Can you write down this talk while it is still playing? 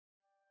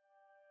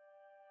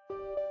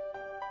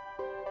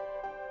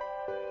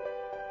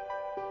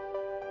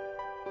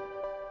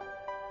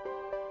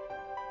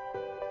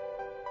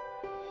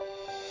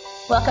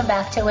Welcome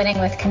back to Winning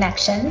with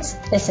Connections.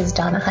 This is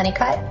Donna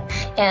Honeycutt,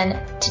 and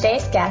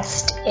today's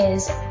guest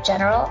is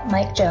General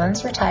Mike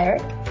Jones, retired,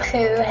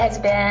 who has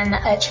been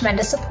a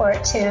tremendous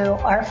support to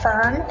our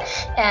firm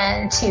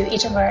and to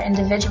each of our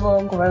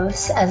individual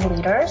growths as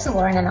leaders,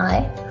 Lauren and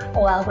I,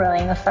 while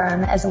growing the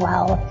firm as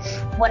well.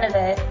 One of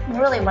the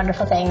really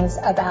wonderful things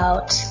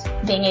about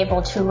being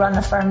able to run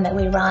the firm that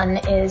we run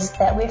is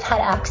that we've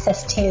had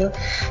access to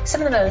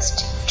some of the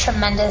most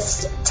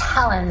tremendous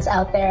talents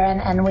out there,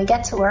 and we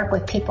get to work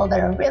with people that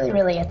are really,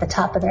 really at the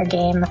top of their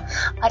game.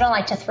 I don't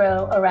like to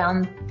throw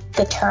around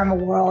the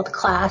term world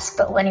class,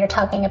 but when you're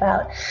talking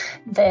about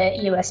the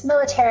U.S.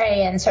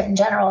 military and certain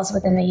generals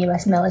within the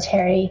U.S.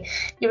 military,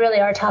 you really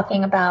are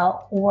talking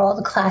about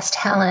world-class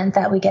talent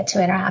that we get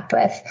to interact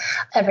with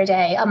every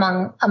day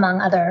among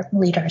other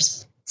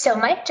leaders. So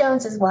Mike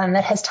Jones is one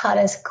that has taught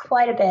us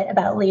quite a bit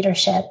about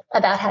leadership,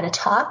 about how to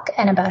talk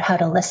and about how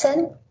to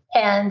listen.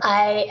 And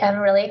I am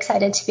really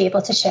excited to be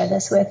able to share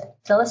this with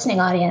the listening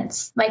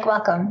audience. Mike,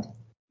 welcome.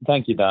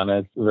 Thank you, Donna.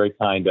 It's very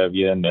kind of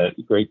you, and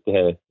great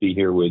to be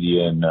here with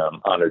you, and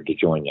honored to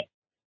join you.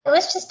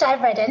 Let's just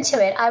dive right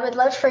into it. I would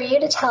love for you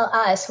to tell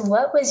us,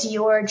 what was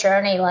your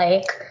journey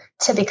like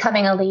to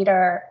becoming a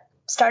leader,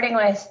 starting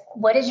with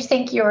what did you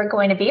think you were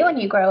going to be when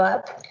you grow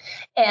up,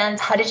 and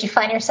how did you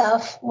find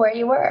yourself where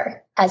you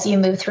were as you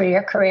moved through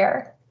your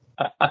career?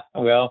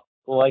 Well,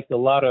 like a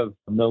lot of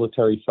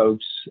military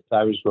folks, as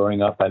I was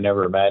growing up, I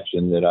never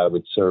imagined that I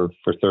would serve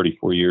for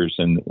 34 years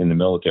in the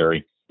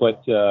military.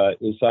 But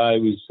as I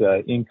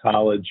was in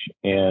college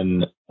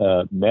and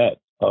met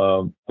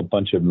a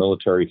bunch of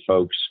military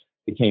folks,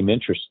 became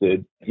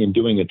interested in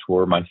doing a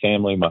tour. My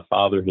family, my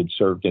father had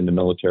served in the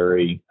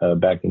military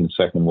back in the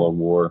Second World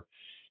War,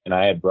 and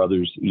I had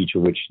brothers, each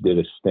of which did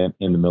a stint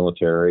in the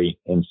military.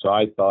 And so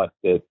I thought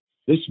that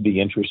this would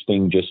be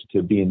interesting just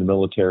to be in the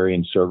military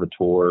and serve a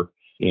tour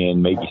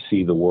and maybe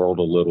see the world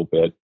a little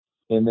bit.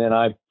 And then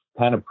I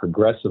kind of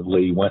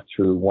progressively went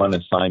through one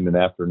assignment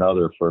after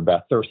another for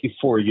about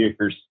 34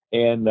 years.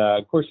 And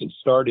of course, it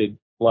started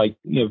like,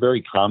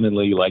 very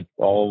commonly, like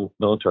all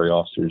military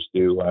officers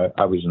do.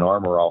 I was an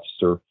armor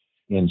officer.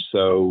 And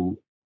so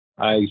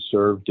I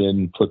served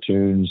in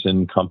platoons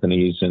and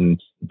companies and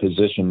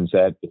positions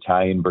at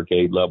battalion,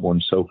 brigade level,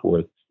 and so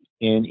forth.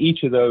 And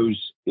each of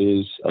those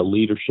is a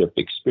leadership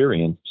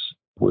experience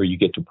where you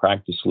get to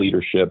practice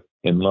leadership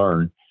and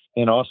learn,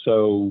 and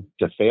also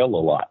to fail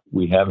a lot.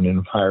 We have an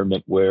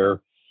environment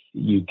where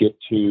you get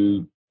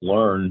to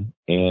learn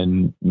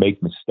and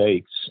make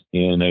mistakes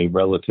in a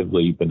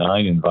relatively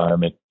benign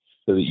environment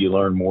so that you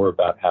learn more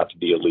about how to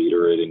be a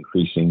leader at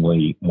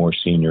increasingly more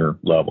senior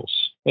levels.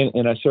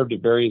 And I served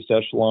at various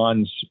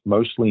echelons,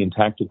 mostly in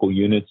tactical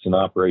units and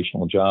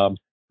operational jobs,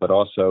 but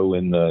also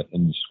in the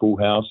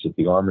schoolhouse at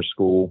the Armor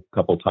School a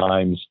couple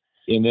times.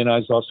 And then I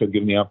was also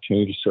given the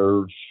opportunity to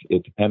serve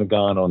at the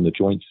Pentagon on the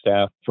Joint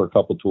Staff for a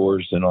couple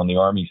tours and on the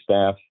Army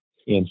staff.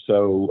 And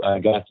so I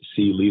got to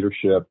see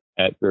leadership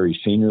at very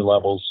senior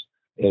levels,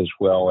 as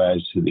well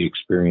as the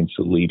experience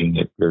of leading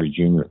at very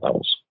junior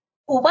levels.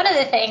 Well, one of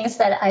the things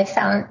that I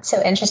found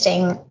so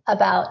interesting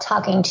about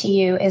talking to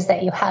you is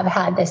that you have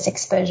had this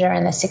exposure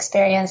and this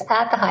experience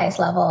at the highest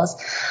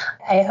levels.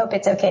 I hope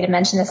it's okay to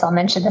mention this. I'll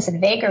mention this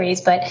in vagaries,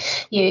 but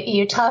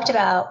you talked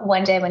about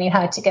one day when you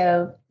had to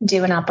go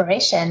do an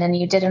operation, and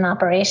you did an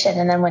operation.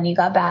 And then when you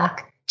got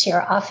back to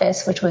your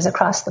office, which was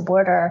across the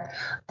border,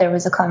 there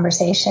was a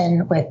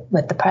conversation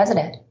with the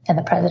president, and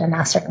the president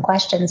asked certain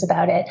questions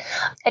about it.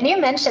 And you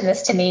mentioned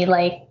this to me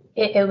like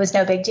it was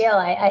no big deal.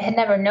 I had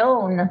never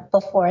known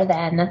before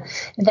then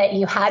that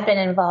you had been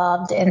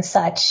involved in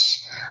such,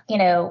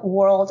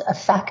 world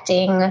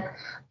affecting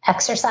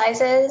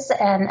exercises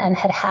and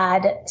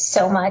had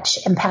so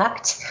much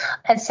impact.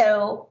 And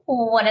so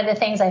one of the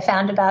things I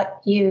found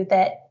about you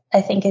that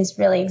I think is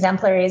really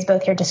exemplary is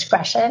both your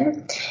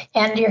discretion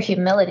and your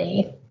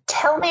humility.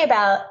 Tell me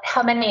about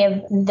how many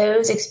of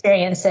those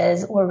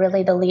experiences were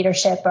really the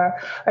leadership,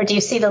 or do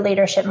you see the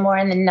leadership more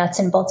in the nuts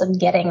and bolts of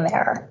getting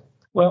there?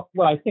 Well,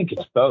 I think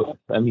it's both.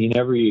 I mean,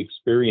 every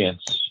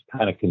experience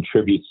kind of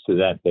contributes to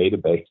that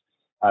database.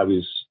 I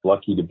was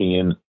lucky to be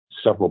in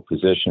several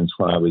positions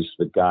when I was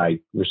the guy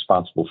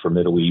responsible for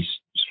Middle East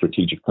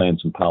strategic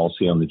plans and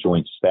policy on the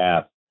Joint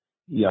Staff.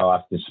 I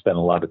often spent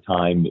a lot of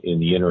time in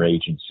the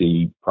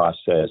interagency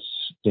process,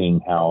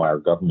 seeing how our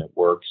government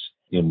works,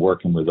 in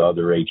working with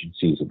other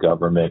agencies of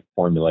government,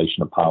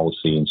 formulation of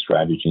policy and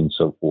strategy and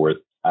so forth.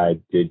 I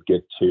did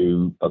get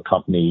to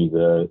accompany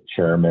the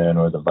chairman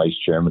or the vice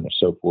chairman or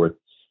so forth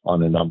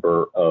on a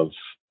number of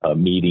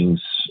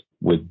meetings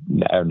with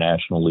our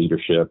national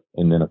leadership.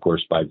 And then, of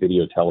course, by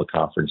video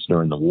teleconference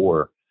during the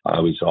war, I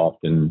was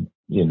often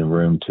in the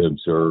room to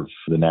observe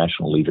the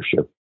national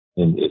leadership,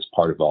 and it's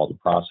part of all the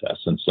process.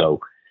 And so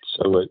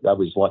I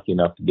was lucky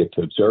enough to get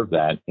to observe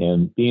that.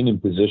 And being in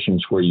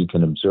positions where you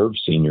can observe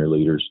senior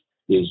leaders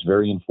is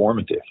very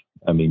informative.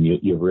 I mean,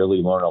 you really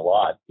learn a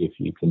lot if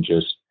you can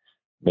just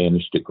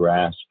manage to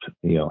grasp,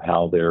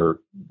 how they're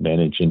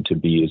managing to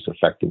be as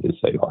effective as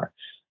they are.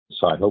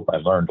 So I hope I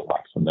learned a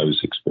lot from those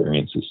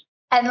experiences.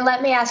 And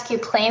let me ask you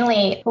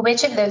plainly,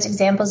 which of those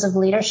examples of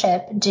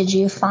leadership did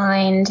you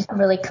find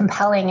really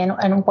compelling,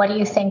 and what do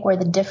you think were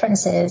the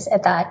differences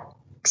at that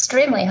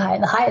extremely high,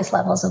 the highest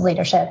levels of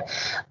leadership,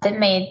 that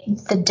made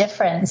the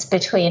difference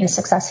between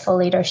successful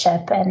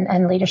leadership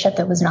and leadership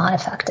that was not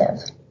effective?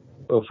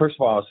 Well, first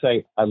of all, I'll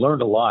say I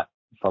learned a lot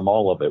from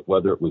all of it,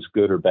 whether it was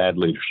good or bad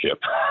leadership.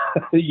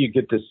 You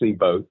get to see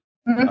both.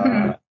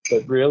 Mm-hmm.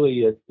 But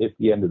really, at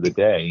the end of the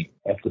day,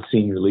 at the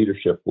senior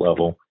leadership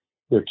level,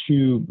 there are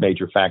two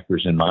major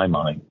factors in my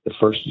mind. The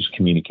first is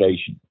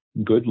communication.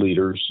 Good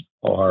leaders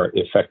are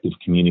effective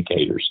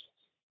communicators.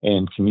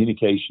 And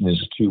communication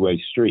is a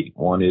two-way street.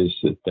 One is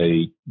that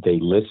they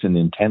listen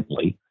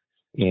intently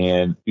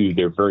and do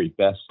their very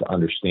best to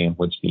understand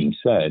what's being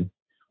said.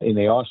 And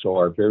they also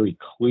are very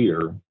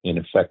clear and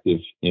effective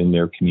in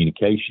their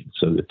communication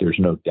so that there's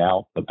no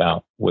doubt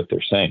about what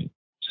they're saying.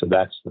 So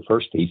that's the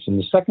first piece. And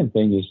the second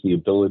thing is the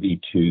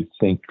ability to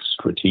think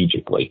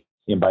strategically.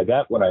 And by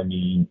that, what I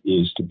mean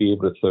is to be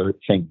able to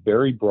think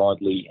very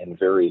broadly and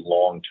very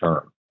long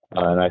term.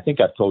 And I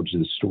think I've told you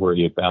the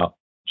story about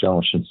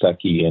General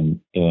Shinseki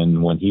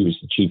and when he was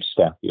the chief of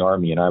staff of the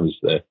Army and I was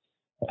the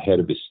head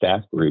of his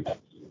staff group.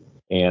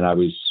 And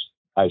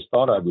I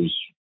thought I was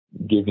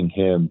giving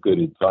him good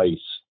advice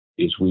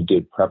as we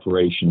did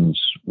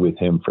preparations with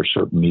him for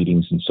certain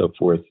meetings and so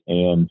forth.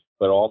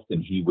 But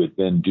often he would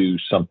then do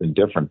something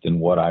different than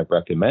what I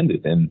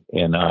recommended.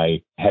 And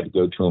I had to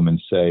go to him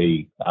and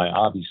say, I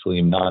obviously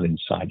am not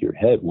inside your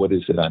head. What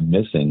is it I'm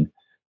missing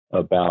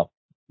about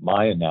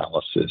my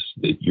analysis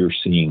that you're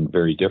seeing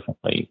very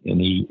differently?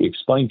 And he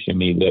explained to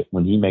me that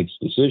when he makes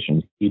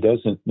decisions, he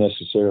doesn't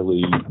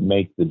necessarily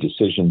make the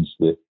decisions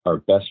that are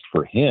best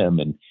for him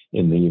and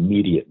in the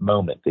immediate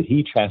moment, that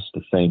he has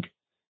to think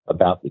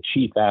about the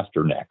chief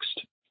after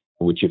next,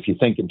 which if you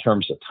think in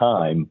terms of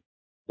time,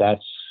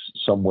 that's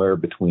somewhere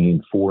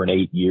between 4 and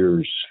 8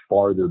 years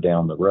farther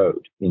down the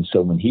road. And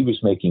so when he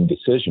was making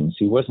decisions,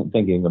 he wasn't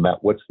thinking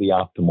about what's the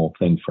optimal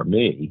thing for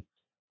me,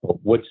 but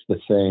what's the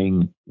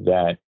thing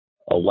that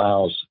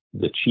allows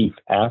the chief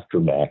after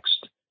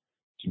next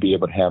to be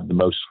able to have the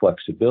most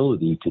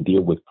flexibility to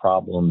deal with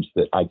problems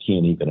that I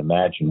can't even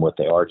imagine what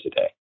they are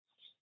today.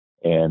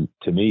 And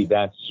to me,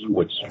 that's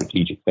what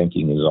strategic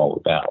thinking is all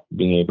about,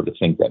 being able to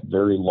think that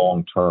very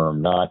long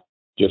term, not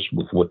just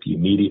with what the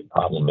immediate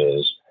problem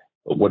is,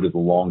 but what are the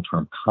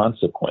long-term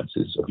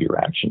consequences of your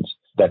actions?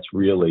 That's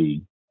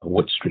really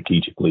what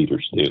strategic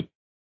leaders do.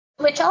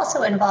 Which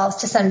also involves,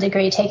 to some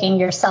degree, taking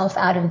yourself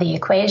out of the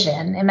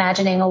equation,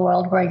 imagining a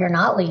world where you're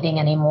not leading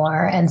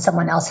anymore and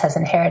someone else has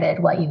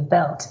inherited what you've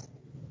built.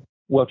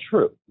 Well,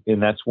 true.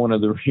 And that's one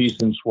of the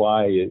reasons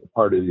why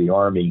part of the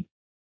Army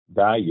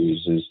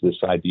values is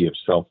this idea of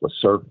selfless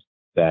service,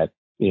 that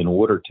in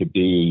order to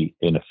be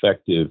an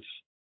effective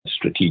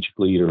strategic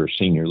leader or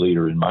senior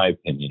leader, in my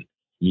opinion,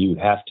 you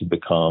have to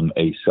become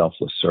a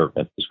selfless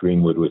servant. As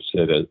Greenwood would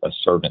have said, a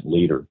servant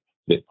leader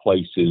that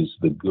places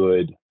the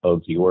good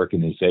of the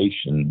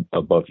organization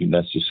above you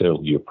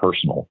necessarily your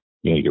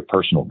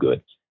personal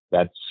good.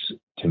 That's,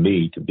 to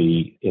me, to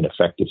be an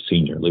effective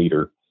senior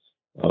leader,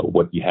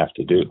 what you have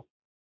to do.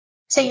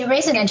 So you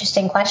raise an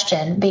interesting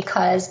question,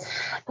 because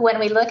when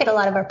we look at a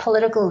lot of our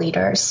political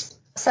leaders,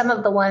 some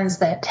of the ones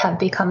that have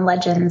become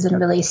legends and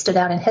really stood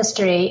out in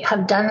history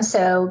have done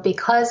so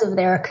because of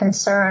their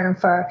concern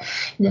for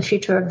the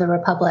future of the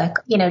republic.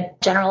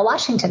 General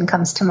Washington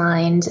comes to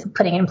mind,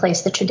 putting in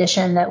place the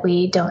tradition that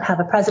we don't have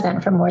a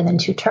president for more than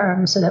 2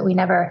 terms so that we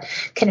never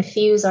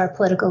confuse our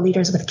political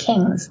leaders with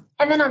kings.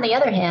 And then on the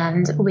other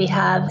hand, we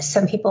have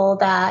some people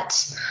that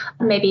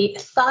maybe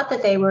thought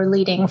that they were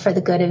leading for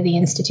the good of the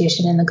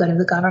institution and the good of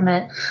the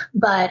government,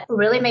 but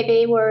really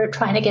maybe were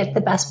trying to get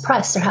the best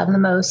press or have the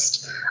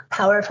most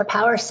power for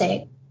power's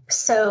sake.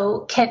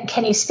 So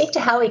can you speak to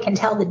how we can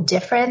tell the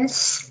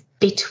difference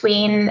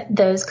between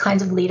those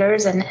kinds of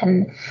leaders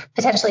and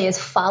potentially as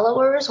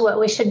followers, what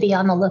we should be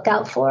on the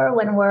lookout for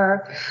when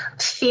we're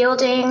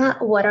fielding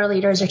what our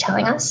leaders are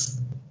telling us?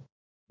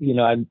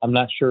 I'm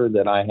not sure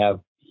that I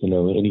have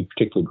any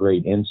particular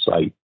great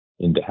insight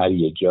into how do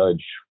you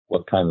judge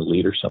what kind of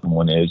leader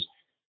someone is.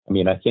 I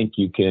mean, I think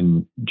you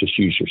can just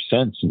use your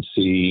sense and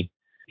see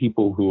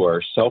people who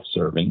are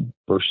self-serving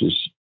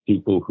versus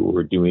people who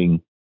are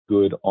doing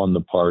good on the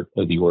part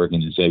of the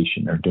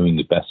organization, or doing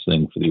the best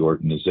thing for the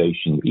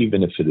organization,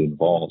 even if it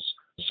involves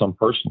some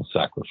personal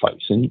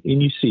sacrifice. And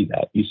you see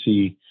that. You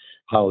see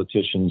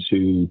politicians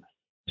who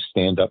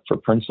stand up for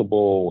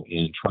principle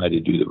and try to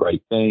do the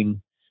right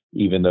thing,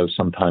 even though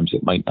sometimes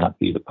it might not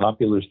be the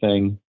popular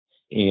thing.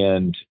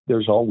 And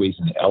there's always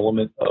an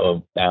element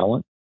of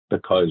balance,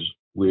 because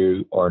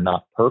we are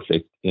not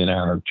perfect in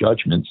our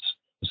judgments.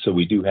 So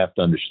we do have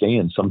to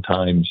understand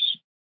sometimes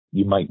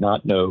you might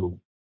not know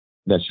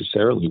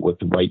necessarily what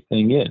the right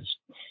thing is.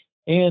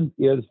 And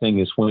the other thing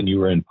is, when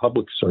you are in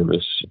public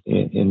service,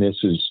 and this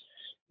is,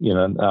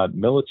 not a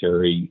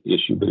military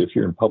issue, but if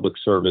you're in public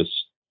service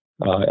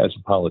as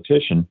a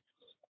politician,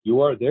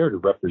 you are there to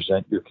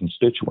represent your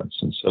constituents.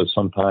 And so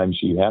sometimes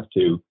you have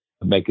to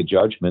make a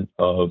judgment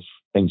of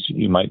things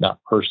you might not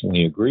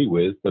personally agree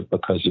with, but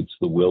because it's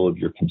the will of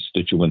your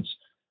constituents,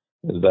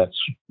 that's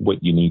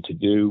what you need to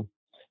do.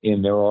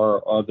 And there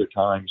are other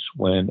times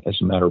when, as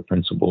a matter of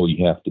principle,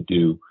 you have to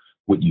do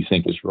what you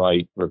think is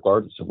right,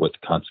 regardless of what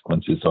the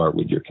consequences are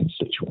with your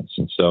constituents.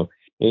 And so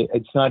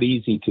it's not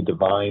easy to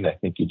divine. I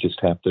think you just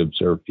have to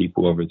observe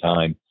people over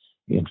time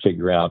and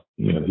figure out,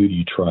 who do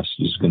you trust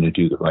is going to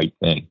do the right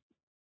thing.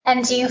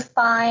 And do you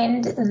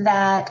find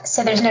that,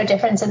 so there's no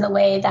difference in the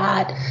way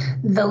that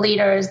the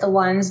leaders, the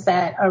ones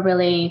that are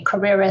really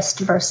careerist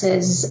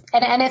versus,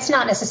 and it's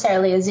not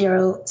necessarily a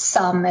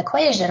zero-sum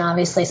equation,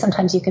 obviously.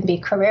 Sometimes you can be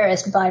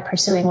careerist by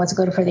pursuing what's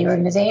good for the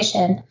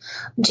organization.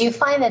 Do you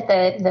find that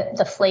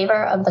the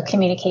flavor of the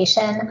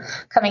communication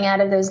coming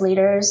out of those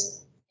leaders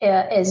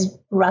is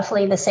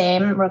roughly the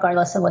same,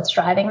 regardless of what's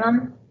driving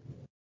them?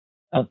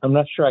 I'm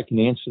not sure I can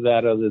answer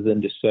that other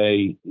than to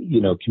say,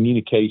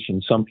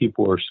 communication, some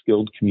people are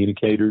skilled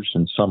communicators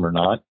and some are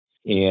not.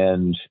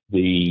 And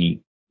the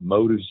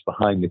motives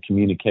behind the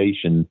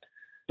communication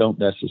don't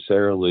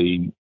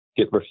necessarily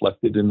get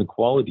reflected in the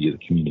quality of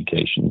the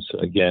communications.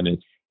 Again,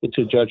 it's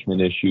a judgment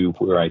issue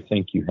where I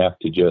think you have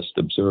to just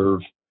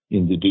observe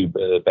and to do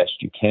the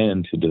best you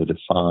can to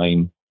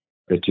divine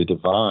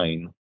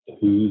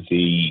who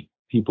the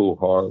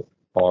people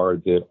are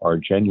that are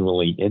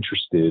genuinely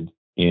interested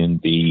in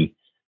the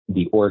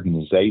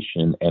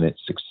organization and its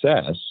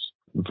success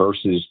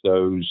versus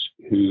those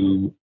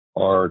who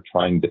are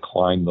trying to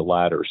climb the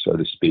ladder, so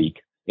to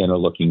speak, and are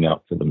looking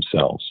out for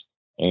themselves.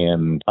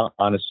 And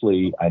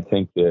honestly, I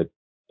think that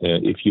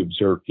if you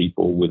observe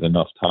people with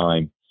enough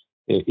time,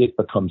 it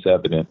becomes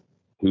evident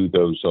who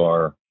those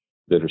are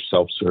that are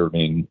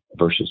self-serving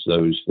versus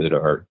those that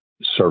are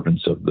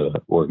servants of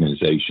the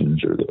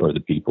organizations or the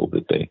people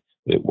that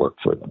work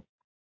for them.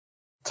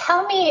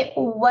 Tell me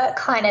what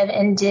kind of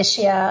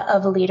indicia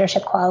of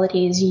leadership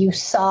qualities you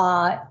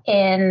saw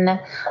in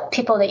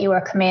people that you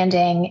were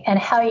commanding and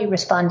how you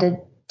responded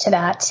to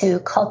that to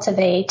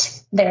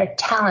cultivate their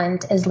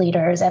talent as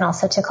leaders and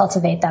also to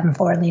cultivate them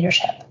for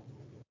leadership.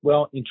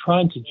 Well, in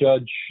trying to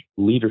judge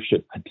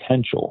leadership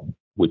potential,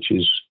 which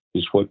is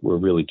what we're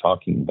really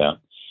talking about,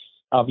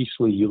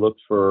 obviously you look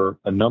for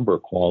a number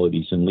of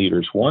qualities in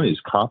leaders. One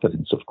is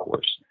competence, of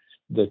course,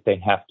 that they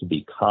have to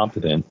be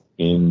competent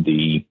in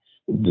the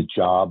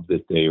job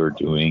that they are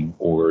doing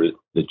or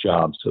the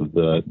jobs of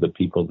the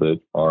people that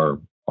are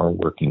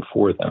working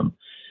for them.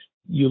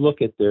 You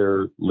look at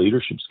their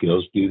leadership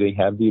skills. Do they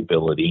have the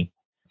ability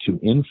to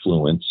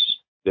influence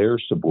their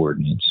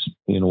subordinates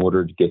in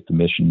order to get the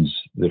missions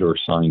that are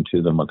assigned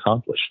to them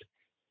accomplished?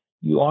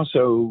 You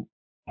also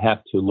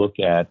have to look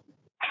at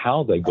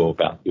how they go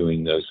about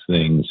doing those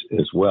things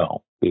as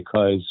well,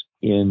 because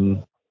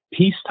in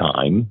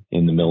peacetime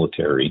in the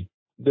military,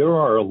 there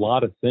are a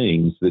lot of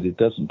things that it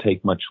doesn't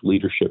take much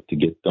leadership to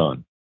get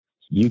done.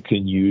 You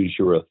can use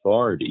your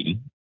authority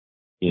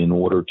in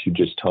order to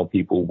just tell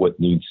people what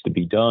needs to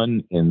be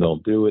done, and they'll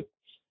do it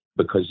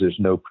because there's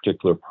no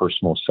particular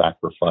personal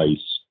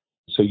sacrifice.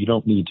 So you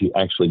don't need to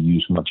actually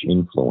use much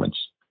influence.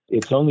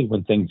 It's only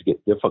when things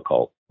get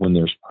difficult, when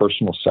there's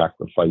personal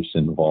sacrifice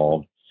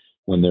involved,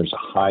 when there's a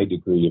high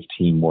degree of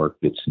teamwork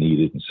that's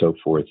needed and so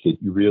forth, that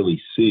you really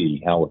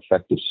see how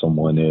effective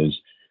someone is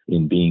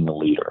in being a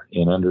leader.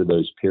 And under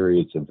those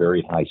periods of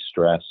very high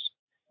stress,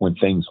 when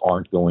things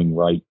aren't going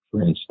right,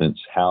 for instance,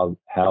 how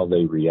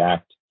they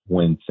react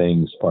when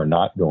things are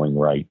not going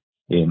right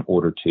in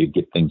order to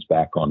get things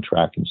back on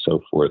track and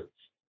so forth.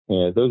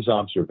 Those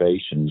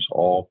observations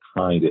all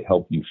kind of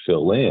help you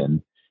fill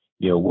in,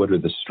 what are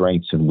the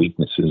strengths and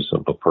weaknesses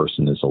of a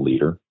person as a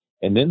leader?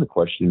 And then the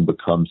question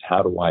becomes,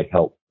 how do I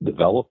help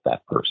develop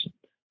that person?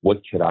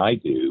 What could I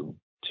do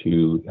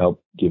to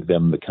help give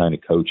them the kind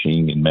of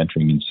coaching and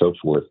mentoring and so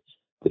forth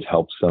that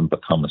helps them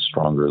become a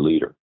stronger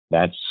leader?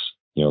 That's,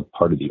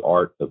 part of the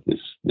art of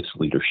this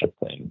leadership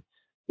thing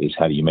is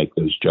how do you make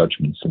those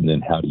judgments and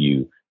then how do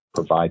you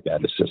provide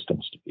that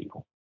assistance to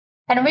people?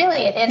 And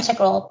really an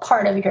integral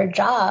part of your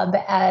job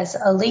as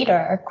a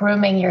leader,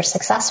 grooming your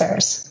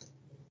successors.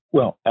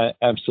 Well,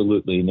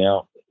 absolutely.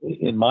 Now,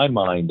 in my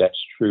mind,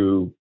 that's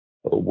true,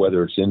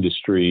 whether it's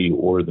industry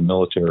or the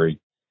military.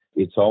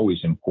 It's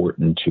always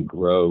important to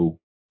grow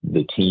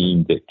the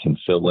team that can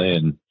fill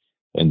in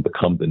and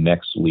become the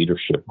next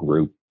leadership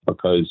group,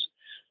 because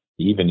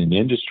even in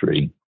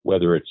industry,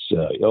 whether it's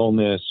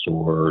illness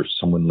or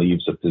someone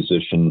leaves a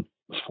position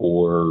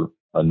for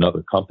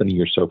another company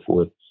or so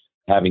forth,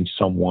 having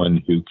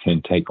someone who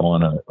can take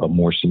on a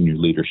more senior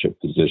leadership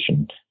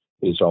position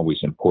is always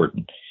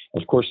important.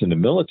 Of course, in the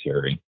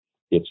military,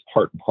 it's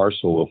part and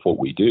parcel of what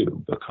we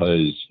do,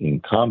 because in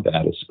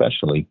combat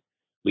especially,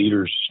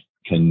 leaders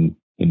can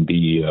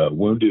be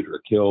wounded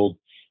or killed.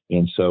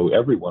 And so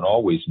everyone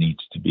always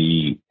needs to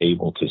be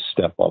able to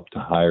step up to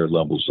higher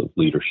levels of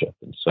leadership.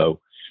 And so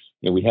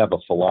we have a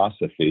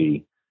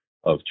philosophy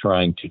of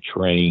trying to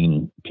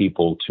train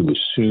people to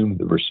assume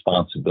the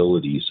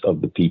responsibilities of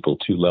the people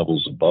 2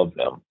 levels above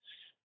them.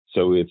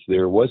 So if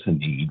there was a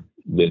need,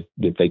 that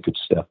they could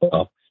step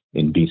up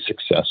and be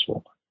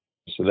successful.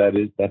 So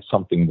that's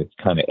something that's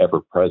kind of ever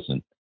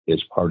present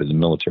as part of the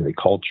military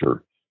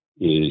culture,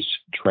 is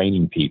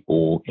training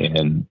people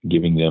and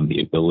giving them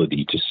the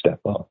ability to step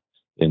up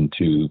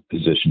into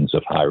positions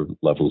of higher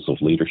levels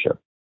of leadership.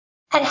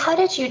 And how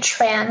did you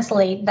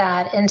translate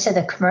that into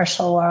the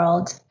commercial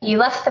world? You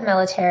left the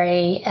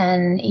military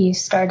and you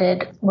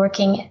started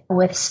working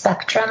with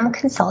Spectrum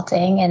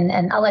Consulting,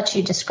 and I'll let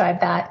you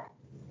describe that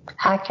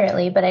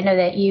accurately, but I know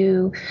that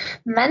you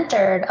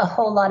mentored a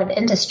whole lot of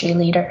industry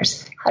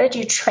leaders. How did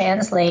you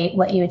translate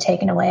what you had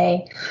taken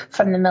away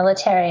from the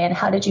military, and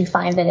how did you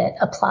find that it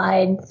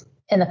applied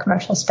in the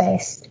commercial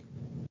space?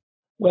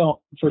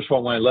 Well, first of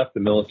all, when I left the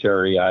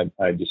military,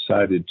 I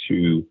decided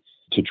to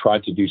try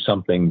to do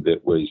something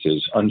that was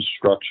as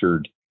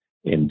unstructured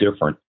and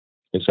different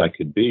as I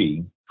could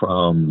be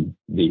from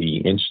the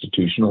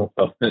institution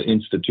of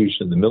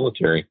the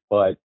military,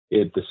 but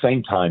at the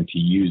same time to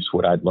use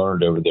what I'd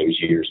learned over those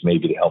years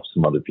maybe to help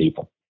some other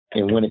people.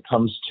 And when it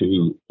comes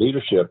to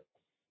leadership,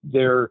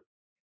 the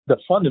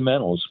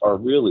fundamentals are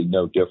really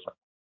no different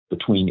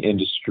between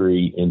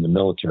industry and the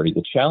military.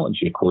 The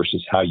challenge, of course,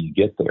 is how you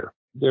get there.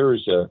 There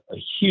is a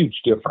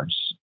huge difference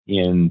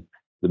in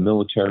the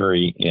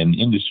military and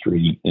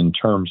industry in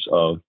terms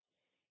of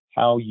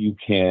how you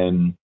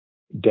can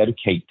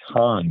dedicate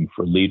time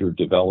for leader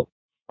development.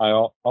 I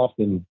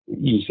often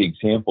use the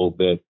example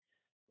that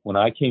when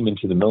I came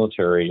into the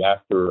military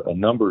after a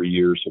number of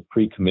years of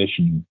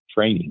pre-commissioning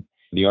training,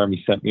 the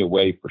Army sent me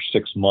away for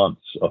 6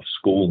 months of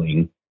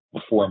schooling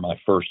before my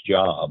first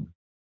job.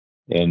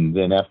 And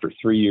then after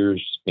 3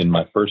 years in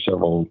my first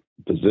several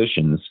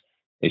positions,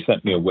 they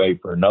sent me away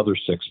for another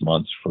 6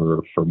 months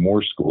for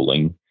more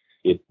schooling.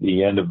 At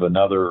the end of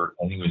another,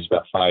 I think it was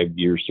about 5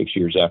 years, 6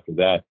 years after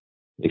that,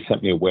 they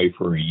sent me away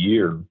for a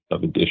year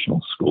of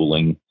additional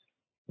schooling.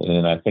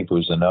 And I think it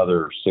was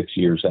another 6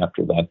 years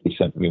after that, they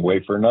sent me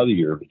away for another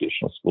year of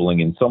additional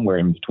schooling. And somewhere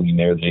in between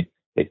there,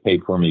 they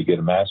paid for me to get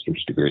a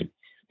master's degree.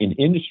 In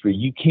industry,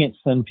 you can't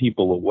send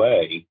people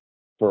away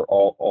for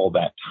all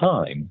that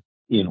time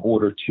in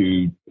order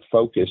to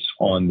focus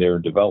on their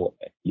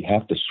development. You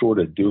have to sort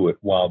of do it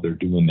while they're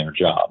doing their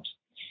jobs.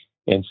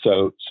 And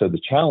so the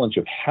challenge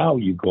of how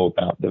you go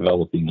about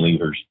developing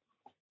leaders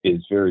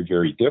is very,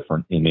 very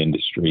different in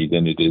industry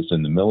than it is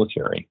in the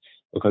military,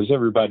 because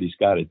everybody's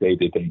got a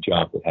day-to-day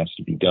job that has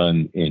to be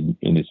done, and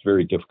it's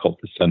very difficult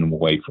to send them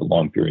away for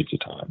long periods of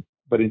time.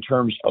 But in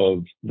terms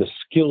of the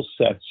skill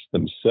sets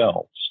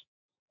themselves,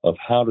 of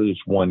how does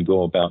one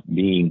go about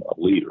being a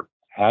leader?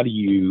 How do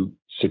you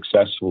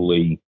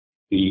successfully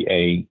be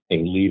a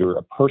leader,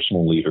 a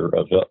personal leader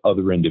of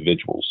other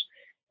individuals?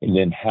 And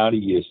then how do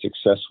you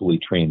successfully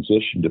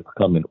transition to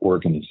become an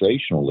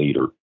organizational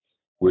leader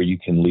where you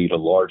can lead a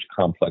large,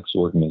 complex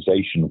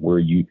organization where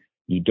you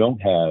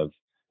don't have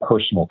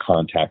personal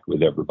contact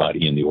with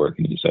everybody in the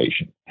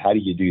organization? How do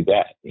you do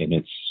that? And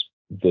it's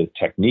the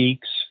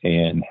techniques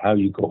and how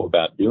you go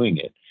about doing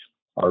it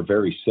are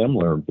very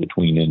similar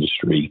between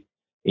industry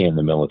and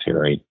the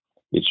military.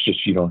 It's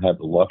just you don't have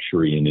the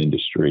luxury in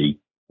industry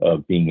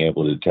of being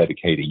able to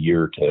dedicate a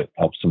year to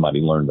help somebody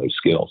learn those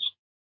skills.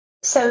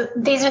 So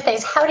these are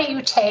things, how do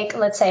you take,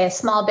 let's say, a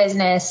small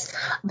business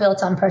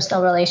built on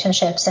personal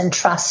relationships and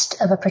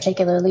trust of a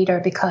particular leader,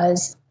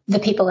 because the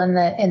people in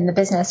the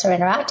business are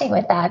interacting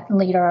with that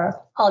leader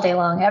all day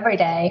long, every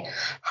day.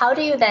 How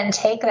do you then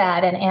take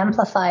that and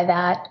amplify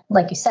that,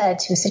 like you said,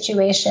 to a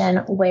situation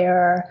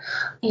where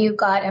you've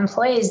got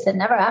employees that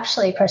never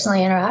actually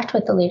personally interact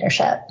with the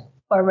leadership,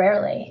 or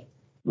rarely?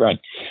 Right.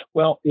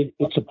 Well,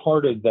 it's a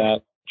part of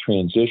that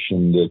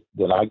transition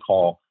that I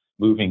call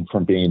moving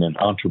from being an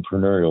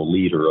entrepreneurial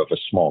leader of a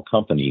small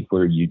company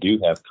where you do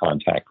have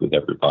contact with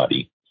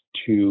everybody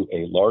to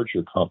a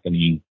larger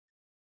company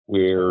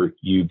where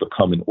you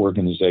become an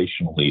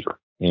organizational leader.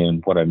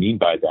 And what I mean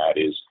by that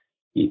is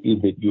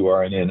that you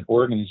are in an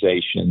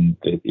organization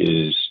that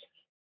is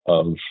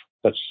of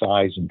such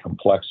size and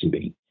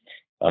complexity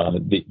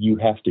that you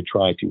have to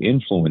try to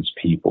influence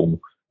people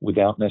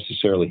without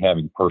necessarily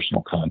having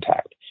personal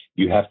contact.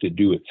 You have to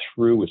do it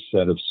through a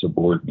set of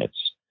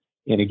subordinates.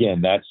 And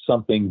again, that's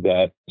something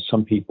that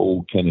some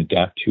people can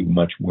adapt to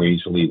much more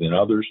easily than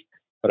others.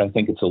 But I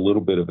think it's a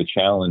little bit of a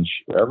challenge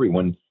for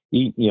everyone,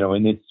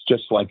 and it's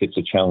just like it's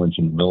a challenge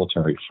in the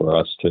military for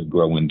us to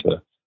grow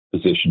into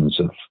positions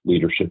of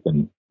leadership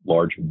in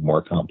larger,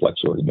 more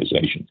complex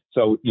organizations.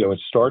 So, it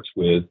starts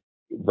with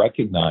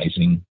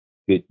recognizing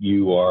that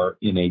you are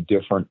in a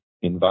different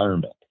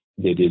environment,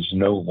 that is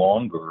no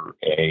longer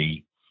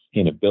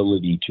an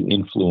ability to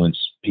influence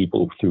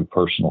people through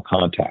personal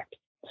contact.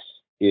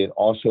 It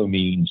also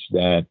means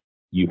that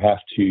you have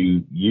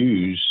to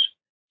use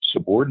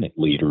subordinate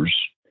leaders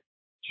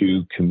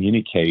to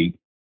communicate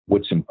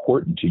what's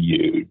important to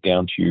you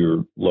down to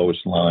your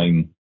lowest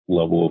line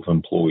level of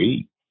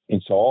employee.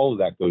 And so all of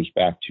that goes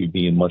back to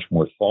being much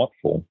more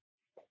thoughtful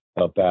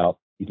about,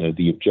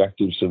 the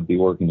objectives of the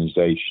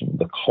organization,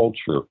 the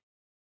culture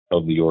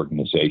of the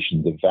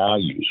organization, the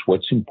values,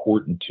 what's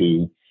important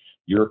to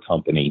your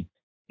company,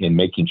 and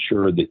making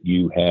sure that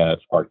you have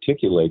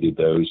articulated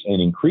those,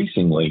 and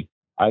increasingly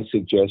I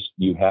suggest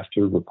you have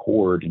to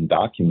record and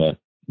document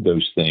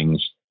those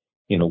things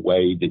in a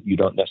way that you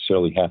don't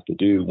necessarily have to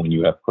do when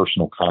you have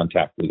personal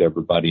contact with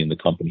everybody in the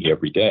company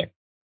every day.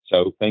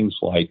 So things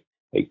like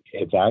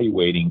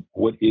evaluating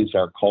what is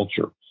our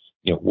culture,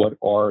 what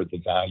are the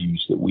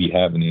values that we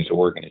have in this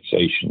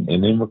organization,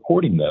 and then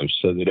recording those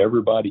so that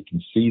everybody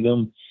can see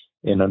them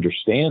and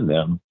understand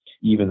them,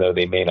 even though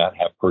they may not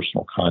have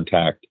personal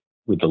contact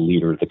with the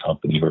leader of the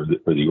company or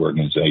the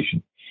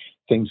organization.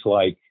 Things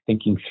like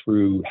thinking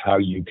through how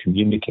you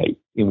communicate.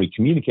 And we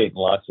communicate in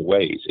lots of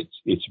ways.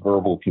 It's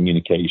verbal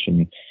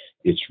communication.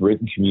 It's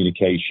written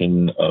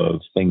communication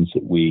of things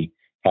that we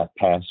have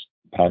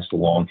passed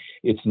along.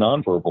 It's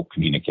nonverbal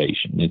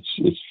communication.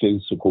 It's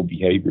physical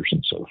behaviors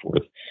and so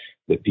forth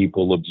that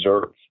people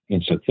observe.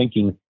 And so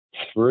thinking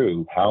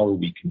through how are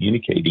we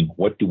communicating?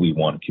 What do we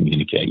want to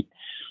communicate?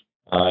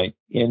 And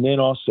then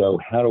also,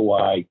 how do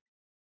I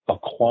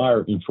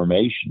acquire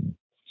information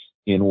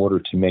in order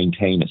to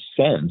maintain a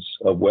sense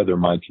of whether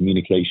my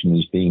communication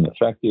is being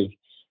effective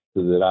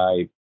so that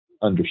I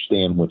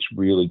understand what's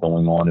really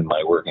going on in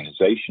my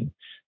organization?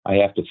 I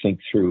have to think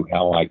through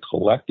how I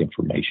collect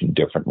information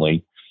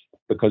differently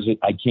because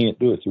I can't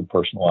do it through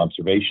personal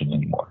observation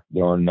anymore.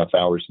 There aren't enough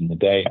hours in the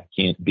day. I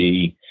can't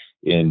be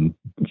in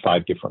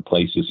 5 different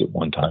places at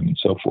one time and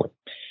so forth.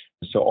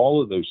 So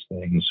all of those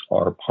things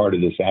are part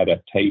of this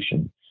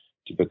adaptation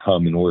to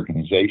become an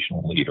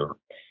organizational leader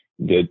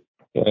that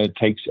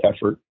takes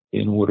effort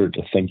in order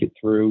to think it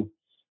through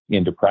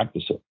and to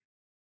practice it.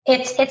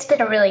 It's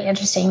been a really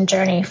interesting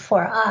journey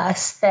for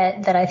us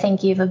that I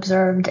think you've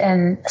observed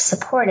and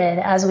supported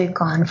as we've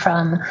gone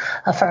from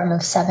a firm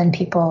of 7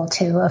 people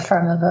to a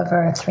firm of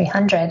over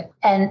 300.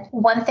 And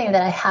one thing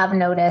that I have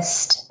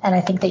noticed, and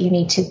I think that you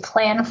need to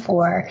plan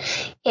for,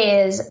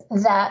 is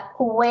that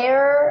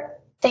where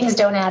things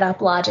don't add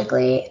up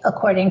logically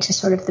according to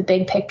sort of the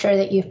big picture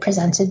that you've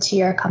presented to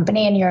your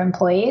company and your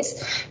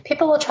employees,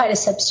 people will try to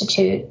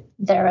substitute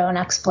their own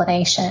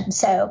explanation.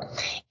 So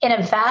in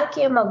a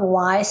vacuum of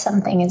why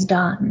something is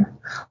done,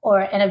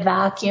 or in a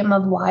vacuum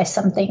of why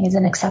something is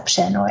an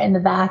exception, or in the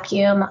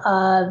vacuum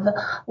of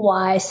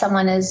why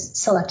someone is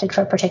selected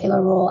for a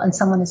particular role and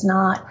someone is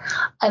not,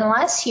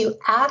 unless you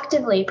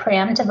actively,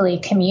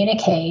 preemptively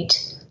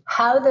communicate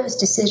how those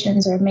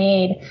decisions are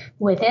made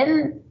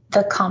within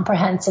the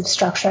comprehensive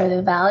structure,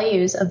 the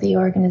values of the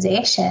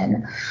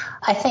organization,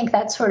 I think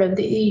that's sort of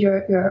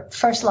your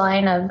first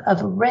line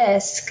of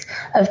risk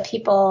of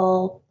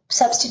people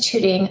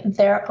substituting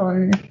their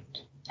own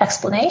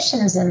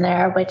explanations in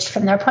there, which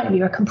from their point of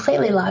view are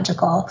completely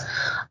logical,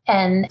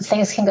 and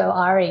things can go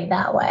awry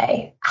that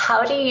way.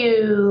 How do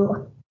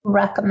you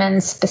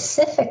recommend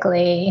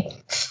specifically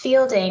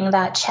fielding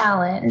that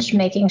challenge,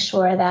 making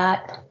sure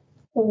that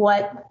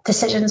what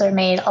decisions are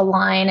made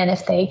align, and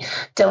if they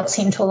don't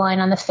seem to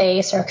align on the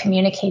face or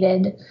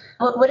communicated,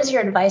 what is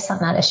your advice on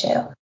that issue?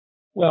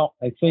 Well,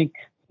 I think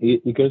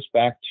it goes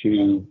back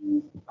to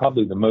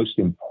probably the most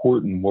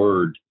important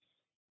word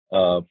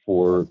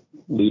for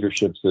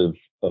leaderships of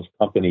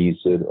companies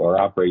that are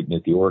operating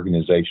at the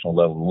organizational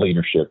level of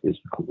leadership is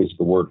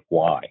the word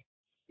why.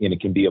 And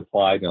it can be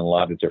applied in a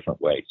lot of different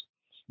ways.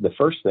 The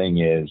first thing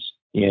is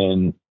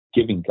in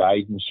giving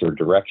guidance or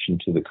direction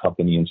to the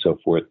company and so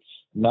forth,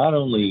 not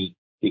only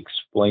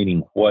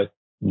explaining what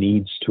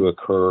needs to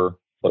occur,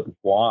 but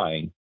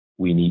why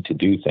we need to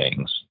do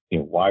things,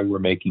 why we're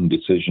making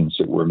decisions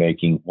that we're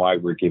making, why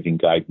we're giving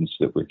guidance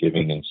that we're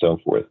giving and so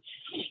forth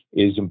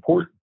is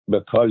important,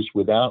 because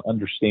without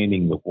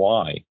understanding the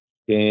why,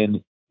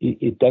 then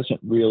it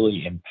doesn't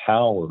really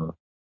empower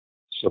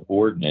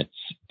subordinates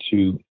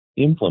to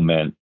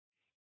implement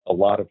a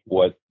lot of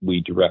what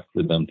we direct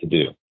for them to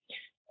do.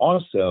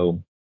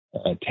 Also,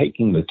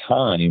 taking the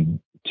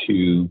time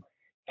to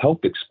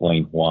help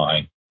explain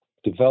why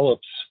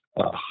develops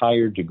a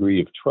higher degree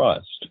of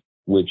trust,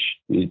 which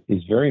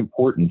is very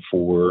important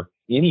for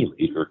any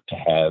leader to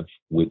have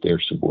with their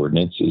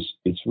subordinates.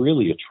 It's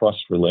really a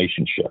trust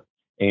relationship.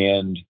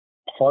 And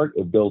part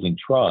of building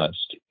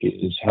trust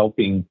is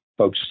helping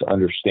folks to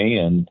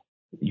understand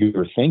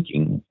your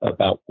thinking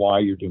about why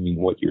you're doing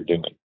what you're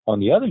doing. On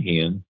the other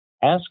hand,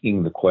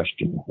 asking the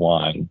question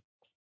why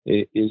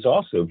is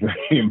also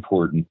very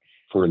important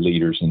for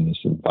leaders in this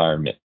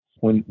environment.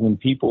 When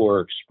people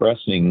are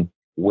expressing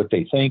what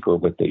they think or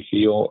what they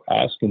feel,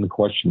 asking the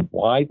question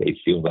why they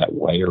feel that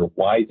way or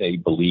why they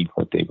believe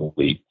what they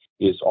believe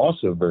is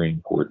also very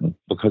important,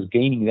 because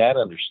gaining that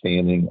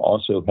understanding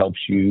also helps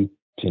you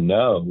to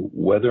know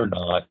whether or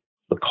not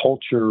the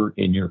culture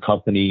in your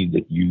company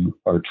that you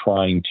are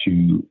trying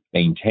to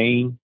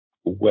maintain,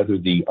 whether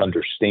the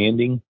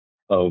understanding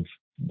of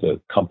the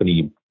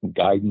company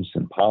guidance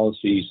and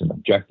policies and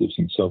objectives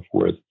and so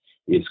forth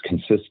is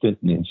consistent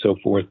and so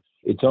forth.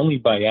 It's only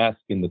by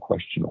asking the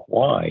question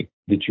why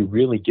that you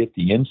really get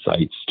the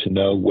insights to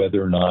know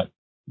whether or not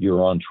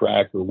you're on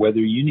track or whether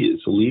you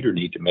as a leader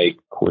need to make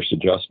course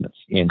adjustments.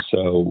 And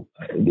so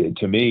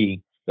to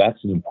me,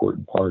 that's an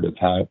important part of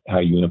how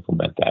you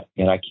implement that.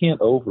 And I can't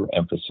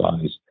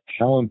overemphasize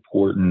how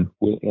important,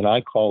 and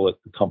I call it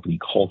the company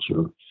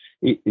culture,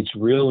 It's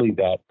really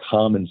that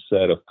common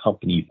set of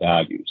company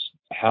values,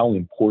 how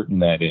important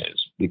that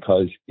is,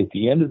 because at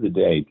the end of the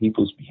day,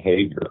 people's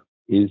behavior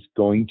is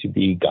going to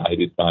be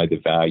guided by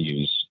the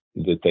values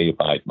that they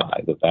abide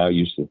by, the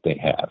values that they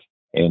have.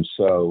 And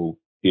so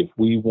if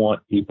we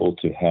want people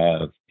to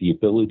have the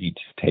ability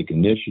to take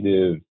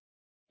initiative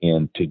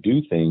and to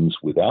do things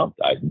without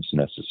guidance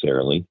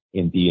necessarily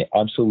and be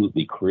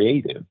absolutely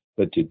creative,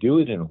 but to do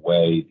it in a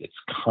way that's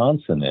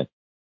consonant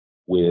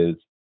with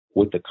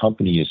what the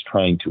company is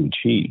trying to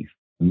achieve,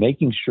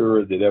 making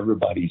sure that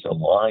everybody's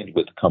aligned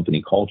with the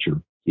company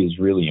culture is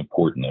really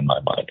important in my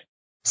mind.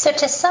 So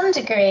to some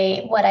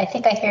degree, what I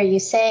think I hear you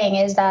saying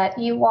is that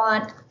you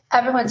want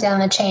everyone down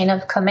the chain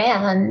of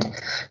command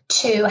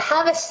to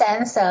have a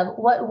sense of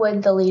what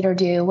would the leader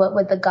do, what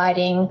would the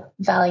guiding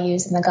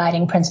values and the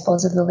guiding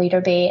principles of the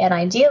leader be, and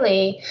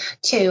ideally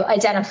to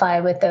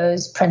identify with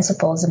those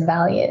principles and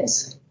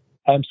values.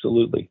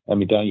 Absolutely. I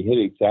mean, Don, you hit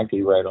it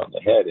exactly right on the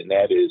head, and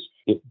that is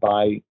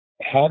by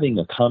having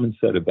a common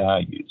set of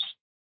values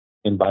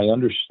and by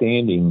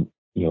understanding,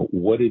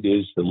 what it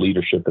is the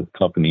leadership of the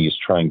company is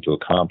trying to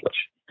accomplish,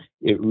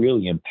 it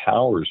really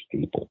empowers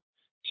people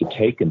to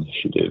take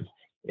initiative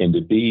and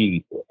to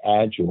be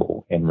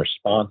agile and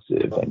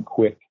responsive and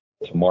quick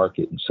to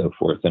market and so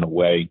forth in a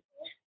way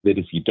that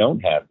if you don't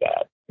have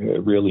that,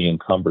 it really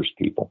encumbers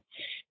people.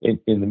 In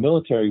the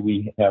military,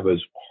 we have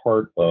as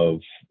part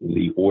of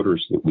the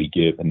orders that we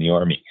give in the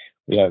Army,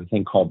 we have a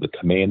thing called the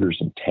commander's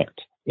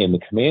intent. And the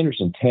commander's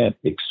intent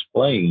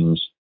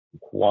explains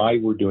why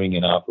we're doing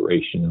an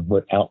operation and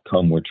what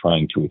outcome we're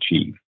trying to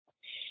achieve.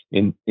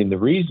 And the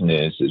reason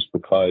is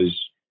because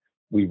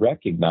we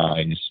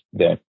recognize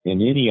that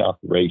in any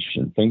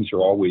operation, things are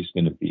always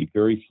going to be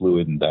very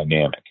fluid and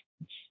dynamic.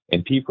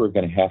 And people are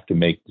going to have to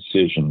make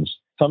decisions,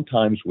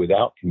 sometimes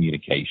without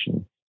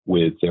communication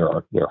with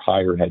their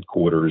higher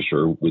headquarters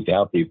or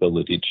without the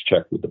ability to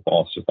check with the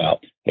boss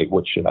about, hey,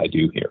 what should I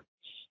do here?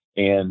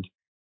 And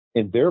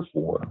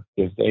therefore,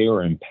 if they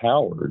are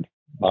empowered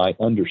by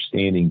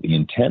understanding the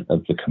intent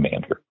of the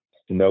commander,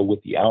 to know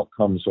what the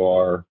outcomes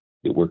are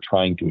that we're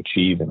trying to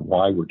achieve and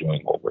why we're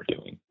doing what we're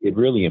doing, it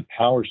really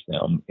empowers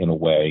them in a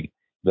way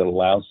that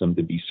allows them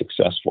to be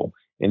successful.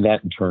 And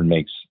that in turn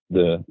makes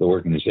the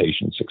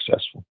organization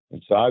successful.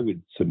 And so I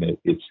would submit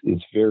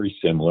it's very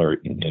similar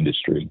in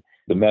industry.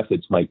 The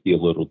methods might be a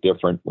little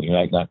different. We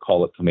might not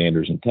call it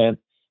commander's intent,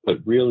 but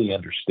really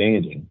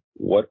understanding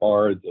what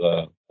are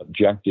the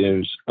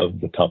objectives of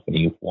the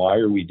company, why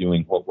are we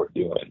doing what we're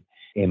doing,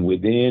 and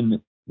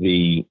within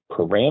the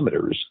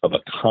parameters of a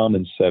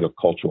common set of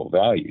cultural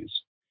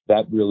values,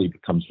 that really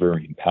becomes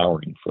very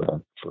empowering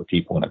for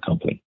people in a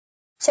company.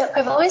 So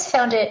I've always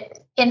found it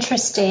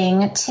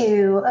interesting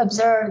to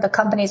observe the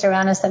companies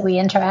around us that we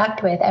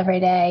interact with every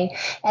day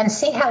and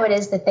see how it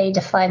is that they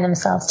define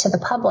themselves to the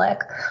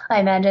public. I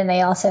imagine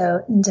they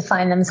also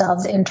define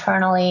themselves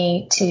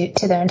internally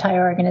to their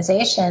entire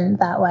organization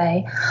that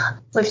way.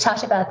 We've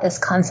talked about this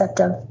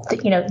concept of,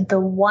 the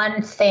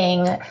one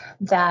thing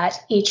that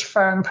each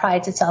firm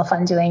prides itself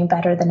on doing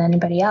better than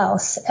anybody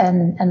else.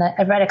 And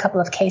I've read a couple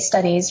of case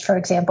studies. For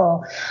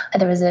example,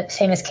 there was a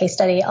famous case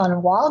study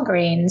on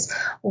Walgreens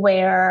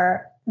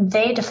where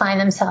they define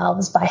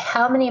themselves by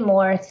how many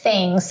more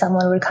things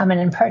someone would come in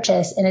and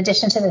purchase in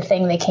addition to the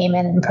thing they came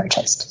in and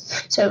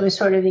purchased. So it was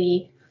sort of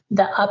the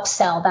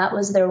upsell. That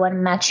was their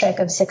one metric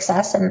of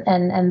success.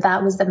 And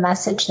that was the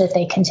message that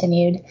they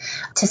continued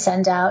to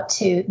send out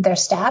to their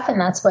staff. And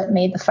that's what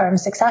made the firm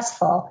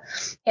successful.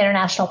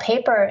 International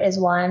Paper is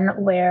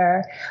one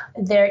where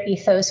their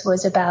ethos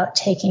was about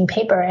taking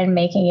paper and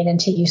making it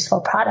into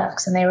useful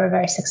products. And they were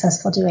very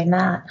successful doing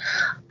that.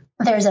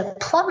 There's a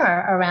plumber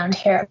around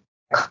here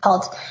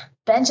called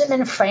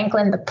Benjamin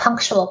Franklin, the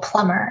Punctual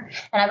Plumber.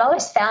 And I've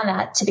always found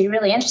that to be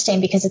really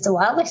interesting because it's a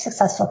wildly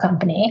successful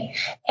company.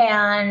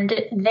 And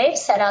they've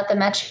set out the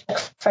metric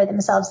for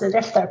themselves that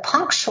if they're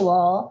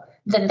punctual,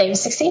 then they've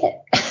succeeded,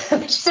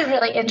 which is a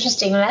really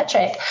interesting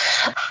metric.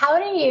 How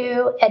do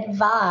you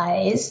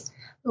advise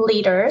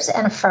leaders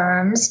and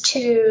firms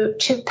to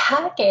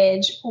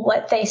package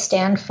what they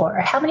stand for?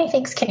 How many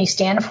things can you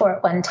stand for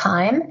at one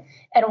time?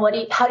 And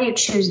how do you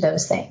choose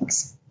those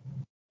things?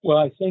 Well,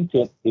 I think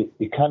that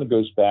it kind of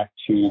goes back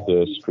to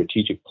the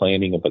strategic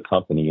planning of the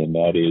company, and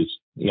that is,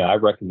 I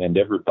recommend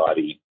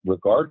everybody,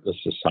 regardless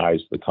of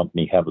size of the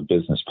company, have a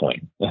business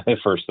plan,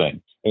 first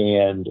thing.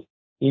 And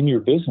in your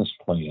business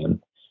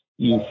plan,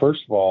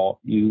 first of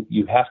all,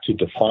 you have to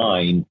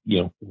define,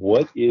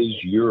 what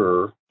is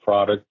your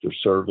product or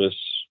service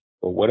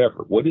or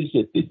whatever. What is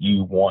it that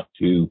you want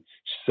to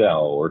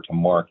sell or to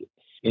market?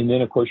 And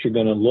then, of course, you're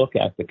going to look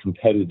at the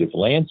competitive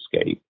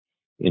landscape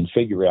and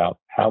figure out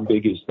how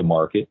big is the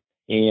market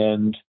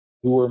and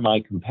who are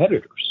my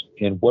competitors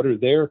and what are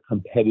their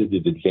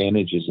competitive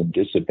advantages and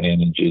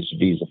disadvantages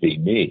vis-a-vis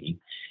me.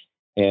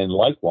 And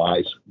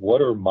likewise,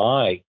 what are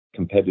my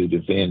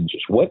competitive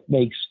advantages? What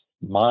makes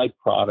my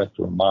product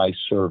or my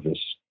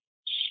service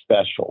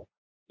special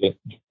if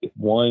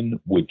one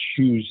would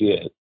choose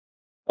it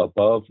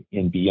above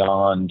and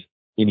beyond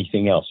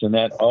anything else. And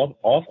that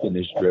often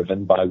is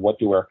driven by what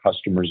do our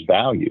customers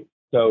value.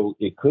 So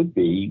it could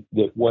be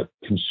that what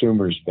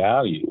consumers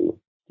value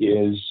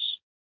is,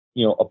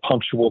 a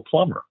punctual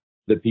plumber.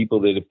 The people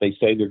that if they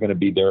say they're going to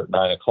be there at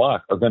 9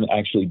 o'clock are going to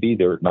actually be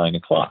there at 9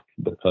 o'clock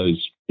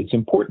because it's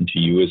important to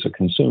you as a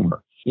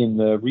consumer. In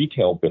the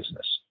retail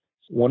business,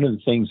 one of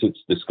the things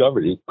that's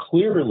discovered is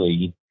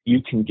clearly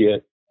you can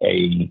get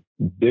a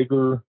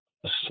bigger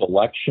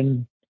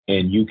selection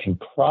and you can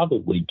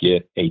probably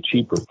get a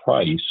cheaper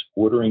price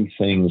ordering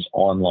things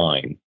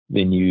online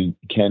than you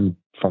can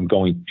from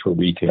going to a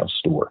retail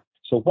store.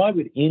 So why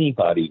would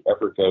anybody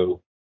ever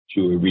go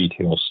to a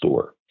retail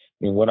store?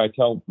 And what I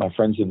tell my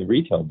friends in the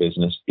retail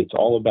business, it's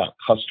all about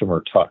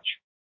customer touch.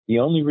 The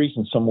only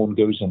reason someone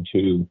goes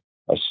into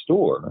a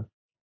store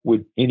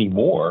would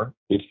anymore,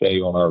 if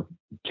they are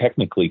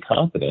technically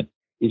competent,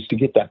 is to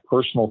get that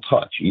personal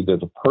touch, either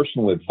the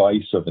personal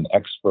advice of an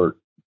expert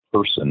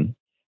person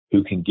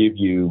who can give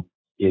you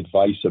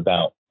advice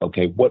about,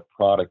 okay, what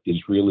product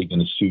is really going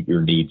to suit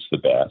your needs the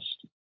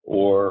best,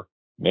 or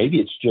maybe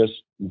it's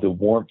just the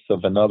warmth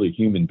of another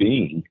human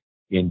being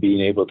in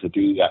being able to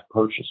do that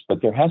purchase.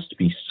 But there has to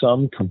be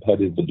some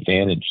competitive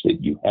advantage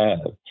that you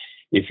have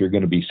if you're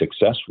going to be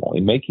successful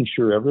in making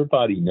sure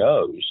everybody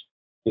knows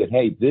that,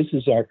 hey, this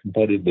is our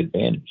competitive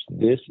advantage.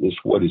 This is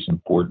what is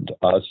important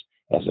to us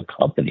as a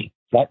company.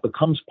 That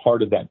becomes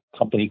part of that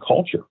company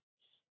culture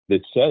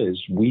that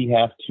says we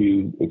have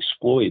to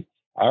exploit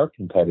our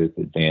competitive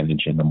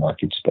advantage in the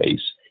market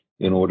space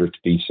in order to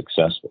be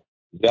successful.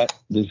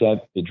 Does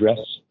that address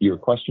your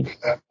question?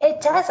 It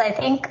does, I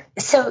think.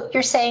 So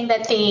you're saying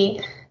that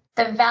the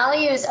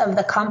values of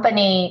the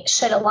company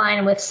should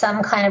align with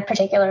some kind of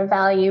particular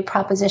value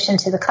proposition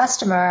to the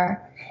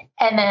customer.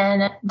 And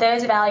then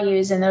those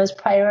values and those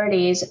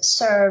priorities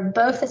serve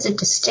both as a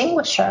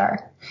distinguisher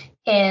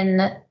in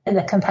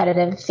the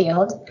competitive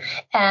field,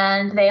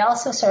 and they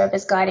also serve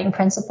as guiding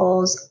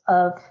principles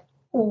of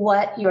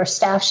what your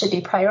staff should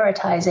be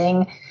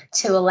prioritizing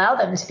to allow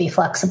them to be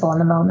flexible in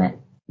the moment.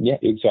 Yeah,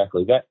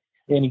 exactly. That,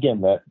 and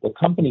again, the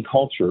company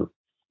culture,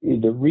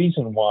 the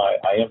reason why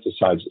I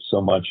emphasize it so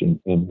much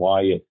and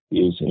why it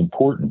is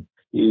important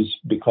is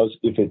because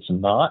if it's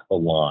not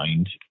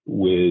aligned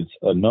with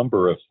a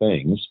number of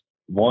things,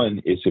 one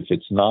is if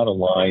it's not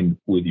aligned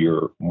with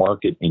your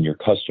market and your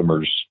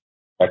customers'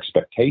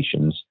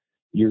 expectations,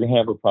 you're going to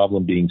have a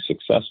problem being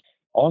successful.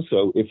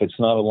 Also, if it's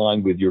not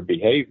aligned with your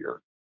behavior,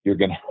 you're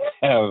going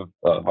to have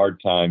a hard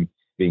time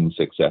being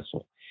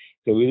successful.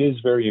 So it is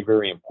very,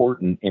 very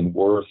important and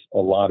worth a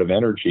lot of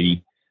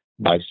energy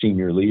by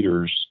senior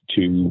leaders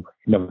to,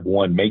 number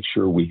one, make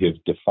sure we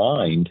have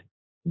defined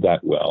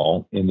that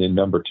well. And then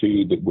number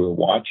two, that we're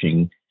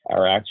watching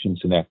our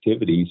actions and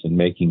activities and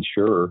making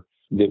sure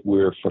that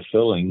we're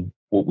fulfilling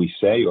what we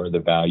say are the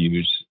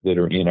values that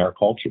are in our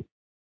culture.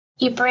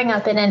 You bring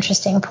up an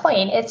interesting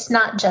point. It's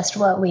not just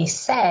what we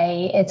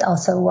say, it's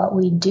also what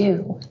we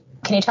do.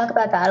 Can you talk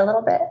about that a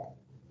little bit?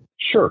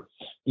 Sure.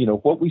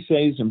 What we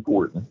say is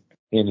important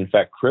and, in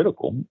fact,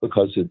 critical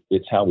because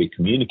it's how we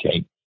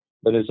communicate.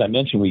 But as I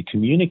mentioned, we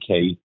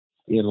communicate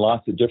in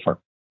lots of different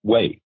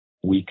ways.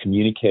 We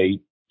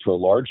communicate to a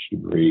large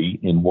degree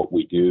in what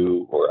we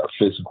do or our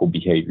physical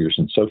behaviors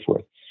and so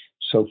forth.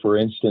 So, for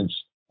instance,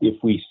 if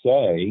we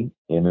say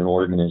in an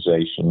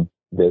organization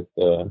that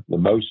the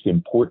most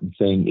important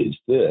thing is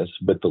this,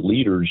 but the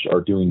leaders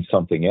are doing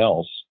something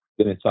else,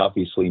 then it's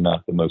obviously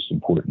not the most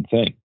important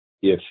thing.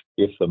 If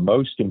the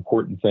most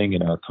important thing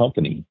in our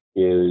company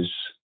is,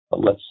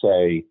 let's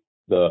say,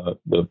 the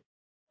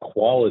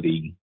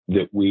quality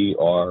that we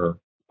are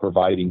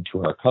providing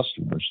to our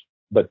customers,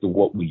 but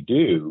what we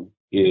do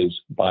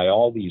is by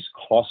all these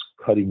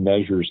cost-cutting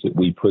measures that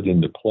we put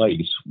into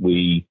place,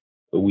 we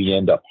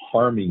end up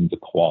harming the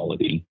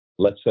quality.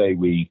 Let's say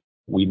we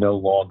no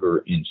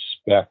longer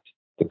inspect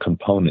the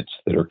components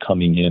that are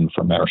coming in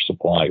from our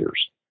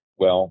suppliers.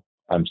 Well,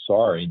 I'm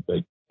sorry,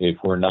 but if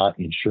we're not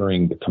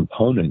ensuring the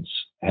components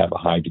have a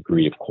high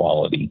degree of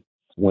quality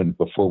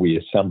before we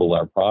assemble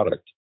our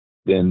product,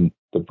 then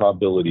the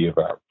probability of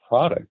our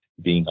product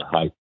being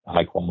a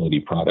high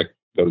quality product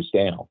goes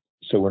down.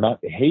 So we're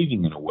not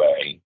behaving in a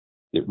way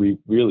that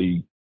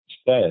really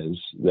says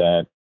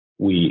that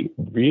we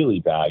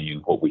really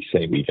value what we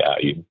say we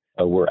value.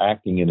 We're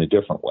acting in a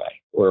different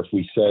way. Or if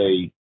we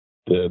say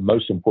the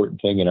most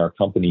important thing in our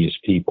company is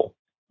people,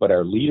 but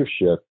our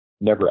leadership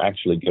never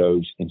actually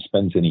goes and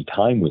spends any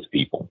time with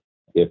people.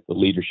 If the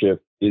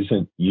leadership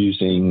isn't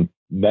using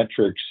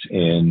metrics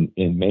and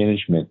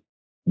management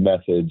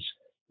methods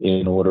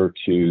in order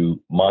to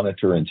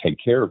monitor and take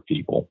care of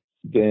people,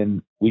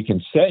 then we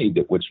can say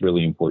that what's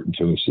really important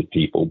to us is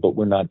people, but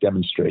we're not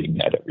demonstrating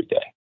that every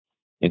day.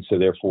 And so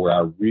therefore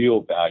our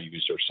real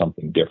values are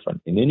something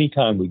different. And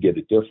anytime we get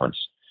a difference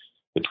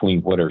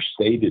between what our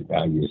stated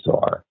values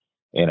are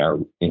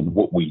and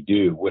what we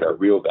do, what our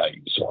real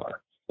values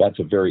are, that's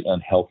a very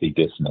unhealthy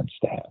dissonance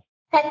to have.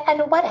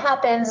 And what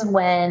happens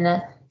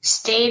when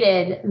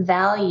stated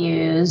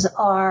values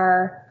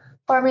are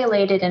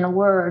formulated in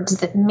words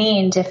that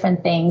mean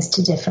different things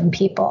to different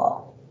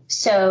people?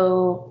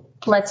 So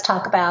let's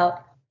talk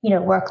about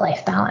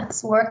work-life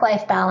balance.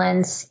 Work-life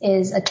balance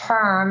is a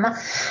term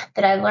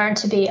that I've learned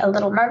to be a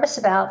little nervous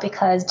about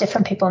because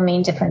different people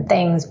mean different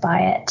things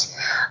by it.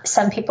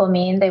 Some people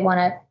mean they want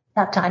to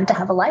have time to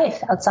have a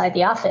life outside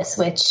the office,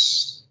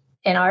 which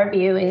in our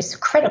view is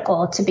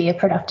critical to be a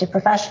productive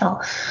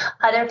professional.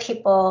 Other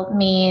people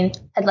mean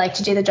I'd like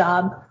to do the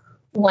job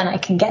when I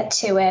can get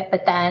to it,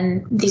 but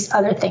then these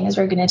other things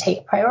are going to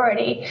take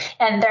priority.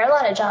 And there are a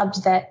lot of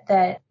jobs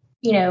that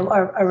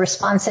are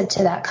responsive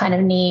to that kind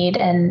of need.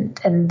 And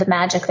the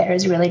magic there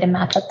is really to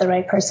match up the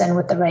right person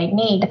with the right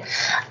need.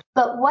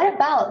 But what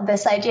about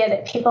this idea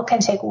that people can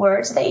take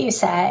words that you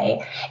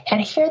say and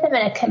hear them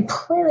in a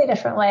completely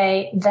different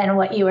way than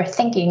what you were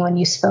thinking when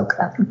you spoke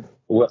them?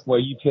 Well,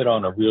 you've hit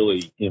on a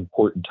really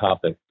important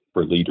topic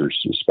for leaders,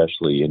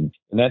 especially. And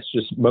that's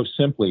just most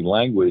simply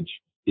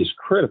language is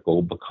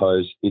critical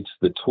because it's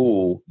the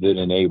tool that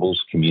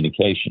enables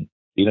communication.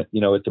 At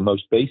the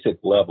most basic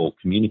level,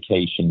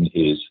 communication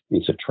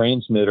it's a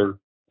transmitter,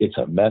 it's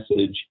a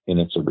message, and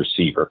it's a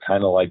receiver,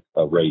 kind of like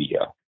a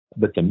radio.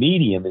 But the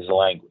medium is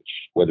language,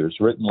 whether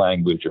it's written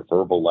language or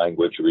verbal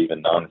language or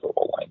even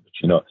nonverbal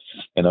language.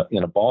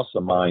 And a boss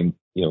of mine,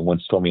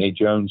 once told me, "Hey,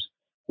 Jones,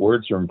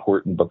 words are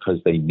important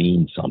because they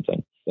mean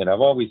something." And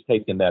I've always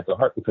taken that to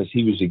heart because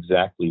he was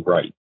exactly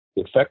right.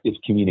 Effective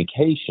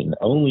communication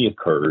only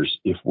occurs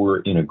if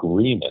we're in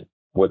agreement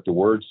what the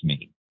words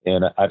mean.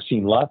 And I've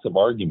seen lots of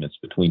arguments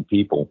between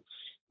people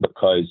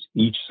because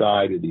each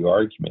side of the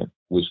argument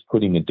was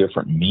putting a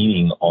different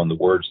meaning on the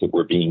words that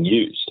were being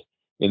used.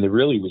 And there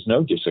really was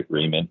no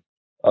disagreement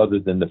other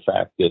than the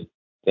fact that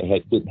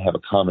they didn't have a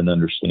common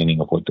understanding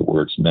of what the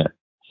words meant.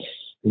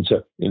 And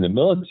so in the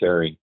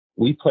military,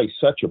 we place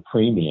such a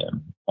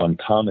premium on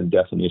common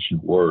definition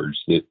of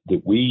words that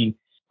we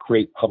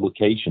create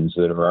publications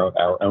that are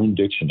our own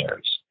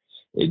dictionaries.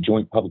 A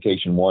Joint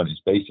Publication 1 is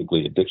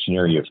basically a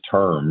dictionary of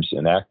terms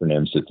and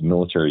acronyms that the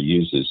military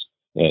uses.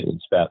 And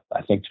it's about,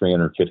 I think,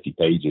 350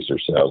 pages or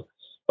so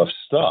of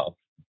stuff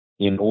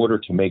in order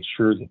to make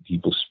sure that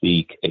people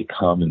speak a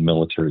common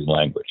military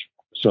language.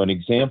 So an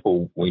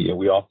example we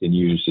often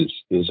use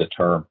is a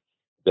term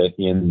that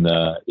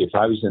if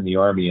I was in the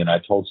Army and I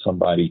told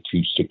somebody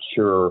to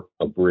secure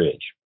a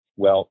bridge,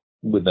 well,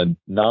 with a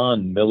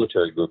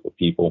non-military group of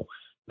people,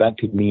 that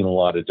could mean a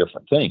lot of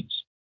different things.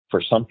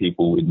 For some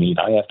people, it would mean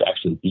I have to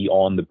actually be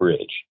on the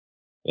bridge.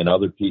 And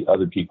other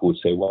people would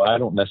say, well, I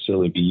don't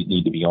necessarily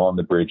need to be on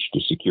the bridge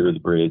to secure the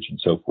bridge and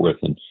so forth.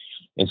 And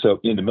so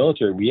in the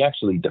military, we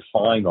actually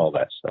define all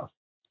that stuff.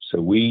 So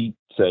we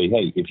say,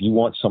 hey, if you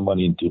want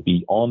somebody to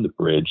be on the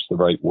bridge, the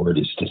right word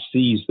is to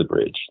seize the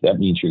bridge. That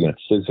means you're going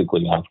to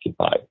physically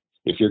occupy it.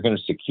 If you're going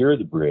to secure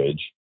the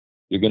bridge,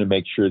 you're going to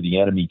make sure the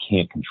enemy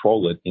can't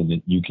control it and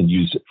that you can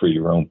use it for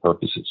your own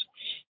purposes,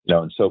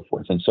 and so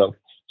forth. And so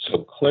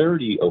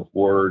clarity of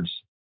words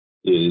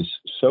is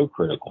so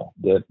critical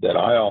that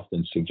I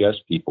often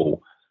suggest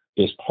people,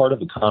 as part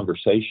of a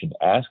conversation,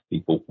 ask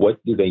people what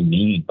do they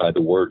mean by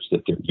the words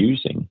that they're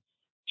using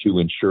to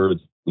ensure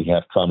that we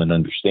have common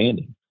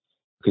understanding.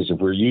 Because if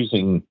we're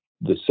using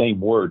the same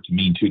word to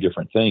mean two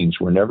different things,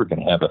 we're never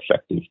going to have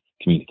effective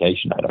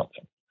communication, I don't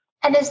think.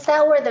 And is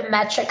that where the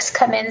metrics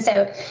come in?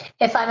 So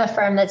if I'm a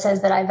firm that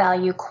says that I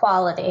value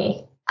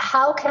quality,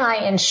 how can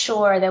I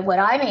ensure that what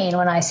I mean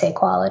when I say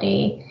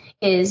quality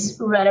is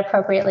read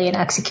appropriately and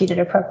executed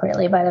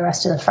appropriately by the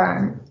rest of the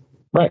firm?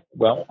 Right.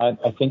 Well, I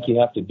think you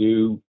have to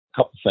do a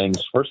couple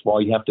things. First of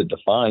all, you have to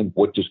define,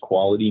 what does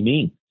quality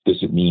mean?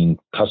 Does it mean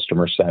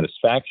customer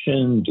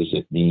satisfaction? Does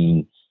it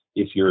mean,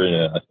 if you're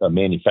in a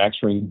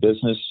manufacturing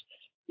business,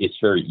 it's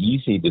very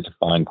easy to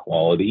define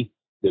quality,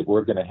 that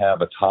we're going to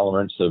have a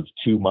tolerance of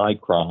 2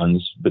 microns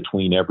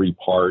between every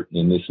part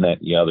and this and that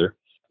and the other.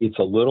 It's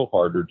a little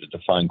harder to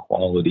define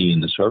quality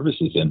in the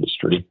services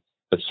industry,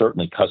 but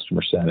certainly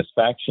customer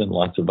satisfaction,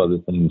 lots of other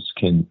things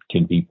can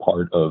be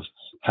part of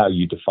how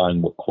you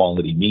define what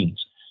quality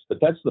means. But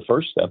that's the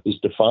first step, is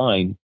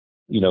define,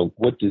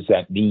 what does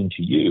that mean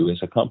to you as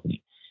a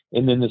company?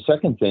 And then the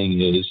second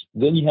thing is,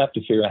 then you have to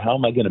figure out, how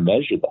am I going to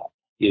measure that?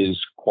 Is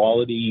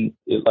quality,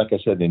 like I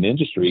said, in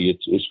industry,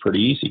 it's pretty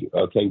easy.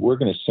 Okay, we're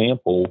going to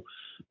sample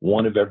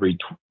one of every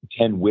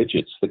 10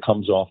 widgets that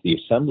comes off the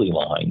assembly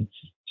line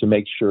to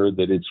make sure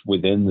that it's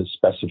within the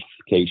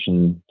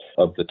specification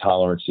of the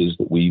tolerances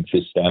that we've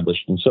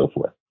established and so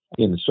forth.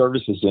 In the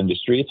services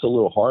industry, it's a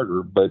little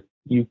harder, but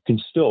you can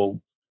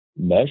still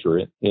measure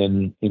it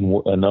in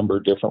a number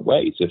of different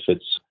ways. If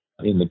it's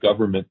in the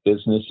government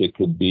business, it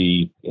could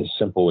be as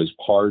simple as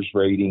PARS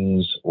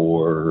ratings,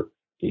 or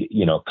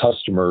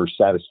customer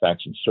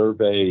satisfaction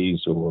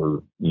surveys,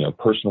 or,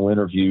 personal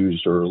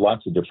interviews, or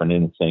lots of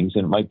different things.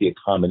 And it might be a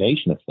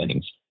combination of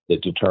things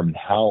that determine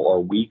how are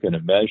we going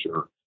to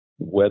measure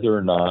whether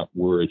or not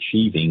we're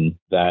achieving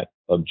that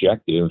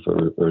objective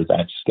or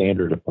that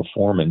standard of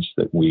performance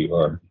that we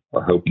are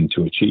hoping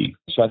to achieve.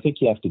 So I think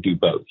you have to do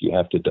both. You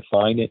have to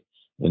define it,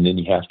 and then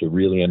you have to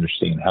really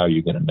understand how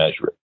you're going to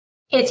measure it.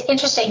 It's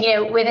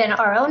interesting, within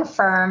our own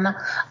firm,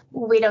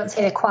 we don't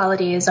say that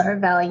quality is our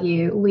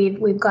value.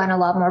 We've gone a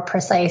lot more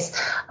precise.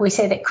 We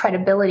say that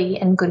credibility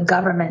and good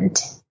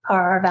government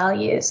are our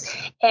values.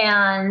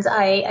 And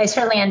I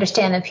certainly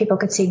understand that people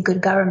could see good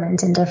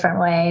government in different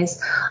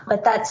ways,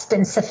 but that's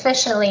been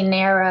sufficiently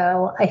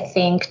narrow, I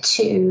think,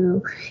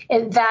 to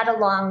that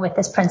along with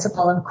this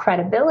principle of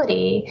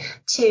credibility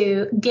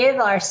to give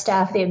our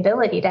staff the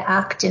ability to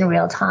act in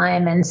real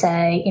time and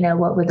say,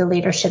 what would the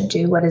leadership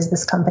do? What does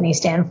this company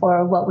stand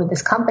for? What would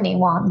this company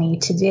want me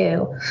to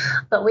do?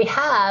 But we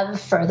have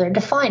further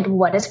defined,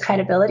 what does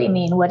credibility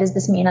mean? What does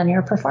this mean on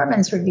your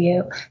performance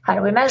review? How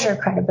do we measure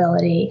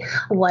credibility?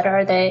 What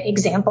are the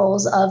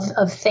examples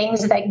of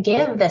things that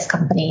give this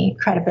company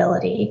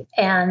credibility?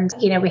 And,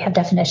 we have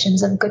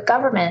definitions of good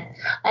government,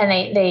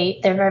 and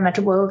they're very much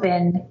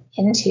woven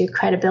into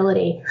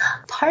credibility.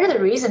 Part of the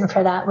reason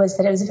for that was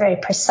that it was very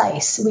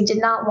precise. We did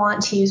not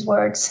want to use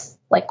words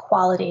like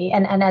quality.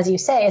 And as you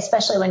say,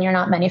 especially when you're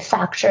not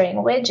manufacturing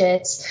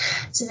widgets,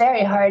 it's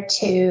very hard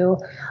to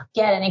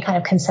get any kind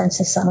of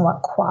consensus on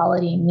what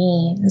quality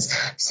means.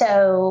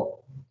 So,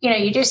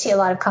 you do see a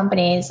lot of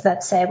companies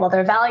that say, well,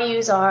 their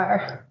values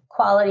are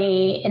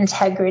quality,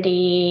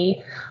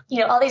 integrity,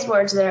 all these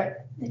words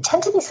that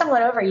tend to be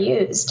somewhat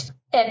overused.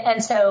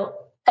 And so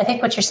I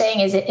think what you're saying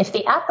is that if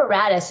the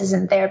apparatus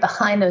isn't there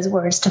behind those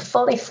words to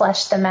fully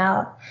flesh them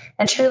out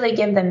and truly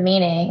give them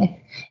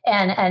meaning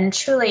and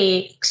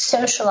truly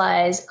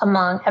socialize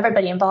among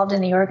everybody involved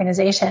in the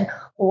organization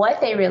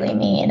what they really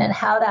mean and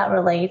how that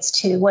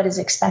relates to what is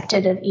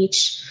expected of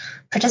each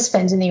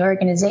participant in the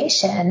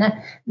organization,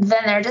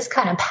 then they're just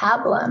kind of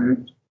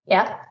pablum.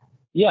 Yeah.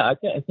 Yeah,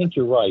 I think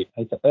you're right.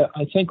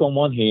 I think on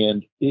one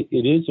hand, it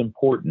is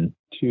important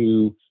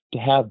to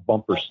have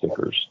bumper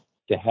stickers,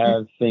 to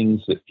have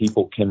things that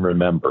people can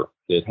remember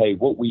that, hey,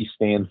 what we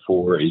stand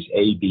for is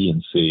A, B,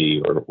 and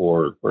C,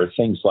 or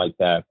things like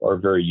that are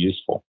very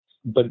useful.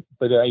 But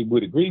I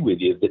would agree with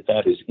you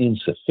that is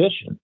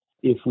insufficient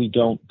if we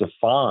don't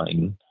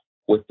define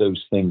what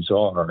those things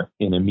are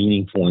in a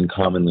meaningful and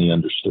commonly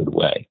understood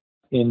way.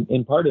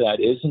 And part of that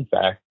is, in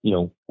fact,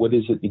 what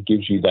is it that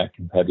gives you that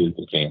competitive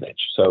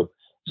advantage? So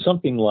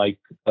something like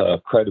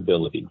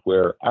credibility,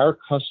 where our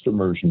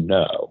customers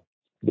know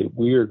that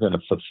we are going to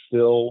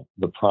fulfill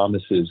the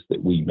promises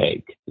that we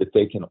make, that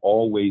they can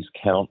always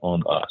count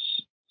on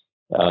us,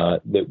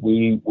 that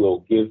we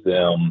will give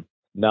them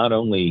not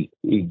only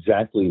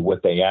exactly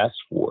what they ask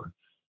for,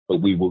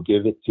 but we will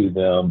give it to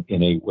them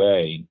in a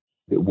way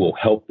that will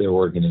help their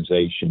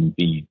organization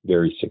be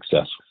very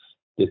successful.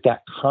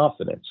 That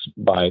confidence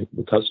by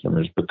the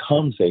customers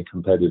becomes a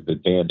competitive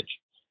advantage,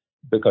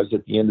 because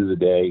at the end of the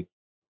day,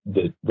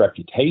 the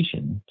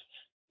reputation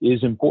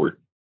is important.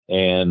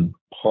 And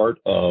part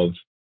of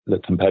the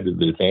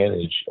competitive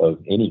advantage of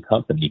any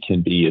company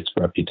can be its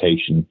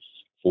reputation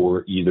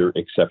for either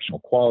exceptional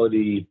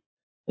quality,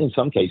 in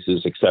some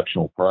cases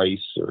exceptional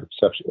price, or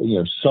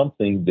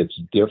something that's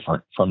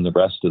different from the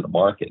rest of the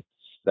market.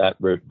 That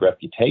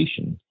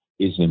reputation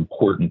is an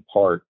important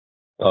part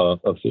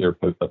of their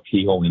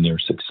appeal and their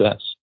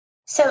success.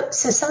 So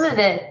some of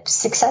the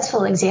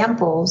successful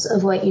examples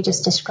of what you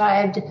just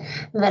described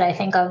that I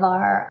think of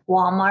are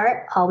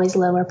Walmart, always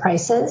lower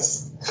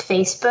prices,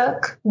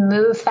 Facebook,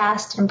 move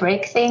fast and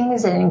break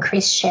things and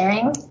increase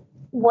sharing.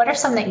 What are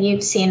some that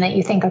you've seen that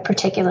you think are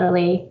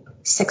particularly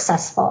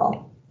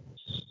successful?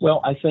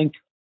 Well, I think,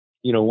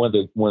 one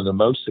of the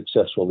most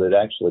successful that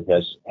actually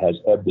has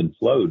ebbed and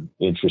flowed,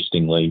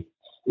 interestingly,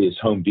 is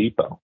Home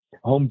Depot.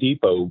 Home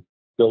Depot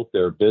built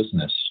their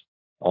business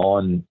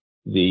on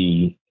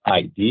the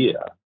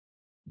idea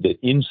that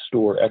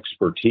in-store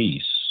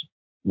expertise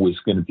was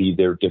going to be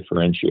their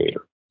differentiator,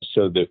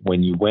 so that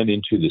when you went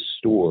into the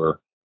store,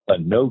 a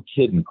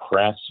no-kidding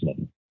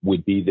craftsman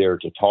would be there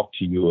to talk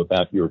to you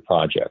about your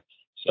project.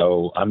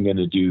 So I'm going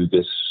to do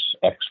this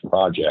X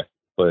project,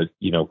 but,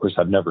 of course,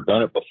 I've never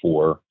done it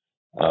before.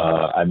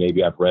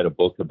 I've read a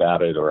book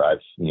about it, or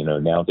I've,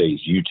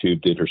 nowadays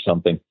YouTubed it or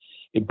something.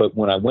 But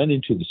when I went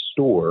into the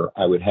store,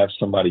 I would have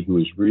somebody who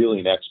was really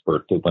an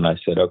expert that when I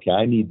said, okay,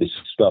 I need this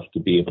stuff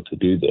to be able to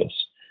do this,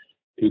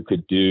 who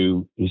could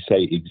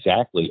say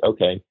exactly,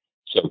 okay,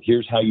 so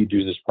here's how you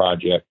do this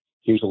project.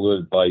 Here's a little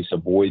advice.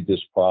 Avoid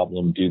this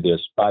problem. Do this.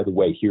 By the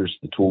way, here's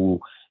the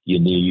tool you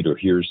need, or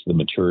here's the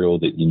material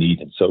that you need,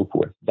 and so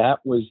forth. That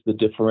was the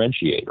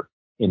differentiator.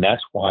 And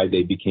that's why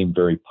they became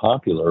very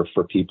popular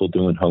for people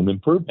doing home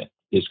improvement,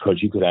 is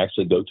because you could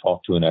actually go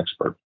talk to an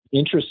expert.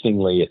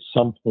 Interestingly, at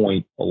some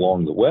point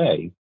along the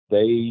way,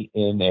 they,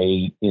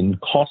 in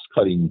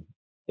cost-cutting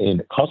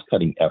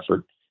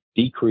effort,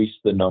 decreased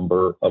the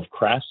number of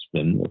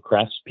craftsmen or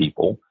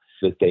craftspeople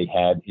that they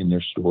had in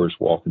their stores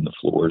walking the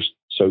floors.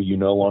 So you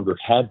no longer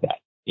had that.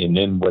 And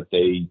then what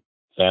they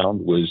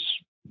found was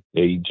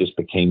they just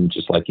became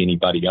just like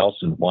anybody else.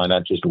 And why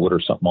not just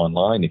order something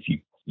online if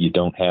you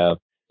don't have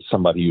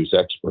somebody who's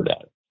expert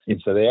at it?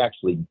 And so they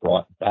actually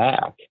brought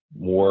back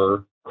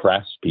more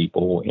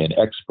craftspeople and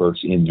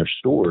experts in their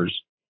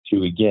stores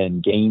to,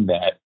 again, gain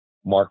that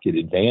market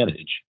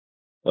advantage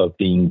of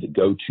being the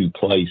go-to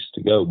place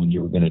to go when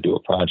you were going to do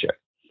a project.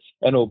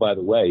 And oh, by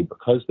the way,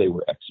 because they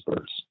were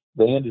experts,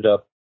 they ended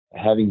up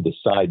having the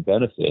side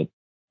benefit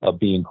of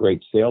being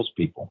great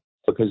salespeople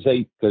because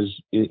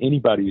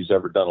anybody who's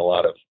ever done a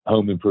lot of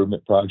home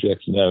improvement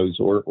projects knows,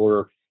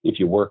 or if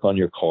you work on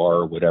your car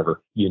or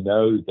whatever, you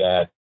know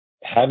that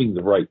having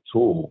the right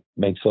tool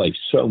makes life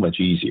so much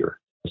easier.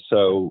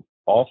 So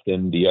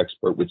often the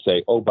expert would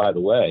say, oh, by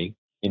the way,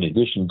 in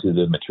addition to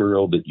the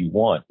material that you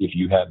want, if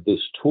you have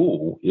this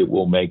tool, it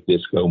will make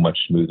this go much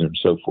smoother and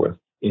so forth.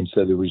 And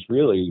so there was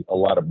really a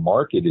lot of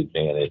market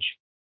advantage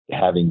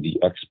having the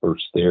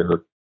experts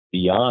there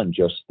beyond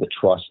just the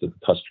trust of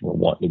the customer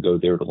wanting to go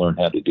there to learn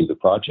how to do the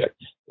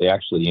project. They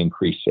actually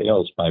increased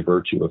sales by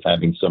virtue of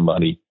having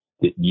somebody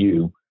that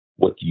knew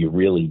what do you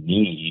really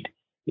need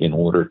in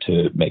order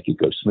to make it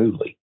go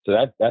smoothly. So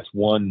that's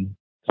one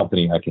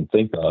company I can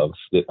think of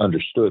that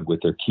understood what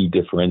their key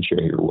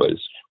differentiator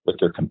was, what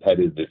their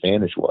competitive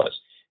advantage was.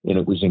 And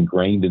it was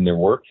ingrained in their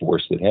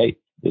workforce that, hey,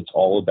 it's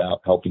all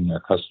about helping their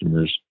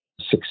customers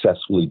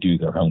successfully do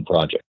their home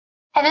project.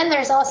 And then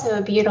there's also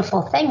a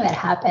beautiful thing that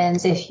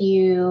happens if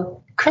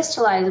you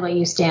crystallize what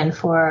you stand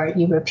for,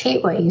 you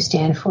repeat what you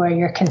stand for,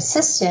 you're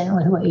consistent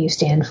with what you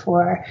stand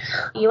for.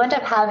 You end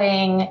up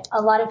having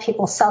a lot of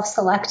people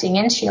self-selecting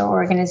into your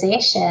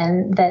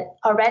organization that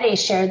already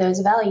share those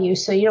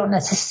values, so you don't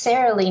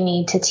necessarily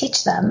need to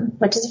teach them,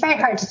 which is very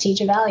hard to teach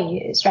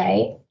values,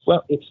 right?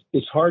 Well,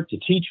 it's hard to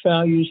teach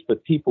values,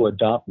 but people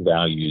adopt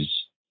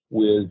values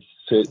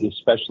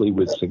especially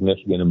with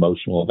significant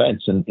emotional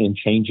events, and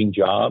changing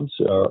jobs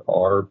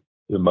are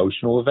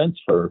emotional events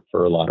for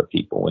a lot of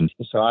people. And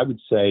so I would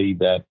say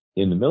that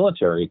in the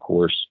military, of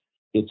course,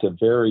 it's a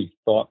very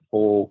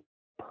thoughtful,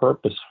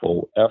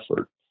 purposeful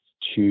effort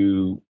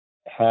to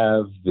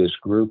have this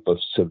group of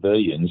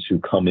civilians who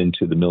come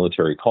into the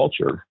military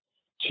culture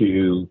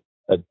to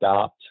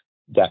adopt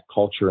that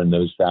culture and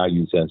those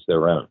values as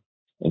their own.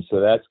 And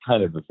so that's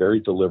kind of a very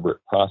deliberate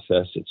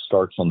process. It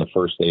starts on the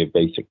first day of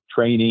basic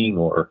training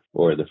or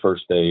the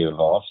first day of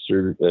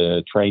officer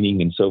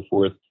training and so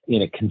forth.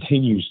 And it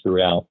continues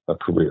throughout a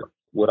career.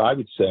 What I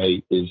would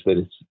say is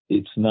that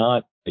it's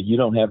not, you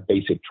don't have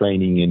basic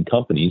training in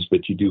companies,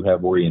 but you do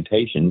have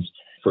orientations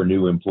for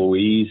new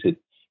employees.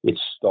 It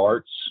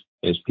starts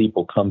as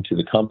people come to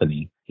the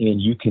company,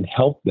 and you can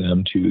help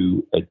them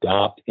to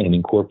adopt and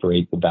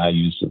incorporate the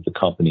values of the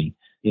company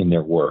in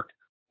their work.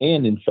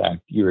 And in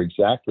fact, you're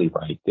exactly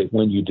right that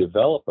when you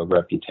develop a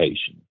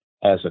reputation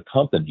as a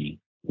company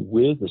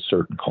with a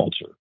certain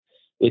culture,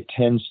 it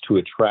tends to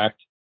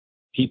attract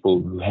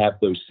people who have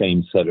those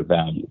same set of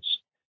values,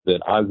 that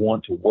I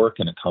want to work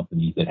in a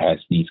company that has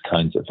these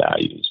kinds of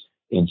values.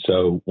 And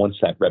so once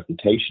that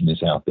reputation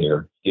is out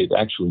there, it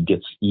actually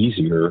gets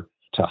easier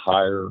to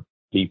hire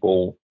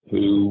people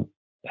who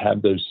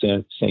have those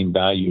same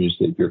values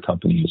that your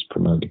company is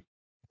promoting.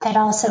 That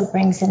also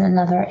brings in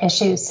another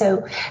issue.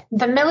 So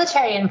the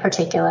military in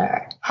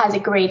particular has a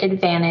great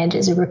advantage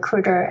as a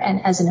recruiter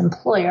and as an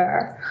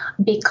employer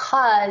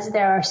because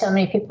there are so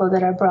many people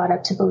that are brought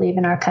up to believe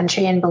in our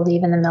country and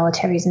believe in the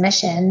military's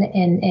mission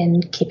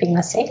in keeping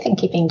us safe and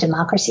keeping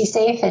democracy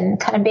safe and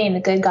kind of being the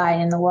good guy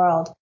in the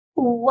world.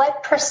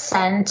 What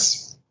percent,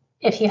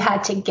 if you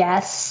had to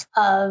guess,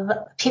 of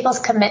people's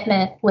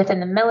commitment within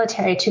the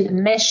military to the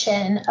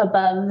mission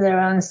above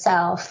their own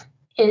self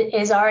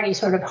is already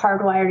sort of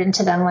hardwired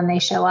into them when they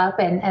show up,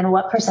 and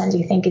what percent do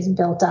you think is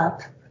built up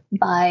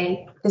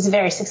by this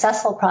very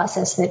successful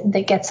process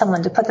that gets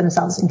someone to put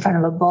themselves in front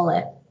of a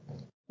bullet?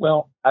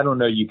 Well, I don't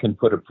know. You can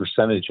put a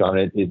percentage on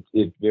it.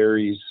 It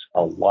varies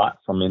a lot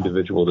from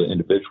individual to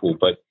individual,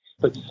 but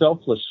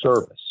selfless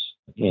service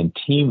and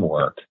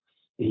teamwork,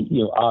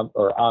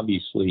 are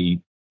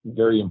obviously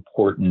very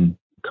important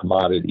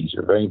commodities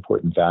or very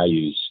important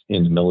values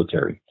in the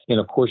military. And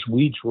of course,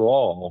 we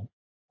draw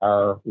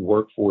our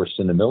workforce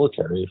in the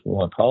military, if we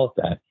want to call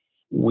it that,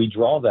 we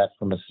draw that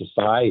from a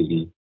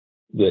society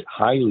that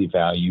highly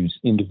values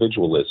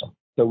individualism.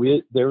 So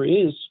there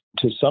is,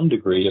 to some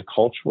degree, a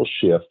cultural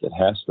shift that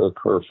has to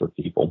occur for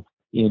people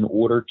in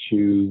order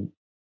to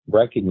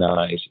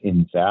recognize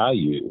and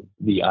value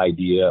the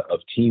idea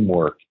of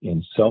teamwork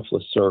and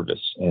selfless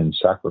service and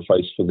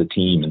sacrifice for the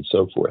team and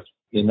so forth.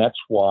 And that's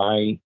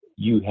why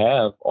you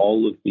have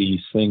all of these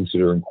things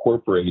that are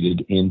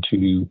incorporated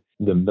into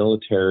the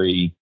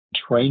military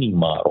training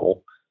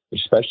model,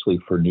 especially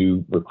for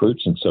new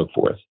recruits and so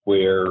forth,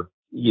 where,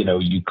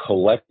 you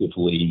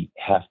collectively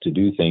have to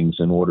do things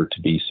in order to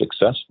be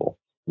successful,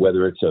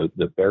 whether it's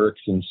the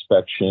barracks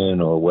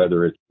inspection or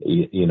whether it's,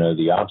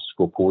 the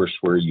obstacle course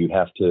where you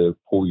have to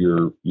pull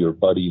your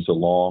buddies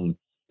along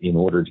in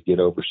order to get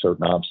over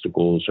certain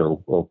obstacles or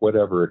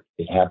whatever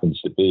it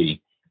happens to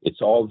be.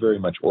 It's all very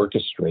much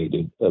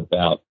orchestrated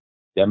about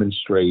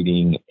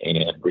demonstrating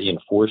and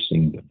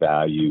reinforcing the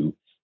value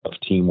of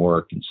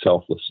teamwork and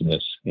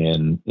selflessness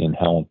and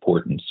how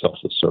important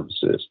selfless service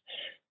is.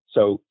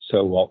 So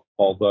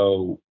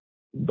although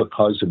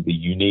because of the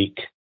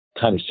unique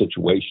kind of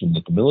situation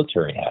that the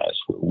military has,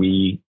 where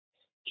we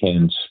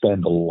can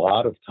spend a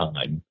lot of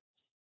time,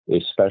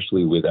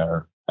 especially with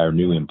our our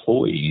new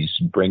employees,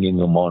 bringing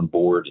them on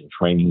board and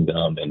training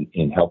them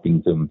and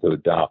helping them to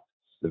adopt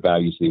the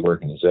values of the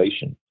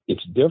organization.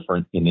 It's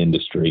different in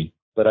industry,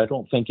 but I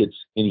don't think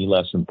it's any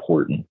less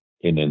important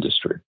in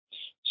industry.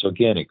 So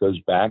again, it goes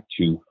back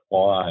to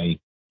why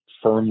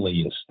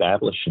firmly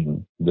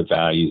establishing the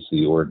values of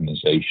the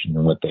organization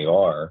and what they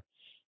are,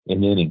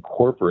 and then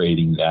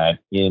incorporating that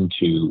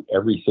into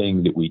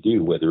everything that we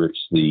do, whether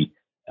it's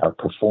our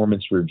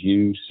performance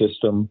review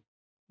system,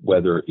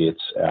 whether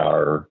it's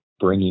our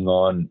bringing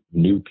on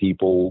new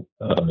people,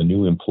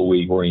 new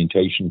employee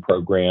orientation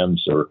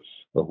programs, or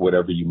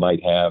whatever you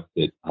might have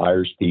that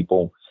hires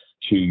people,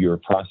 to your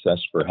process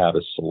for how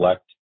to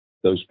select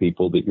those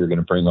people that you're going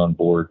to bring on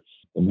board,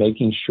 and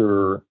making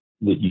sure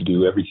that you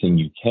do everything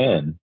you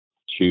can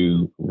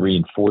to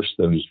reinforce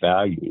those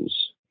values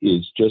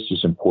is just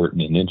as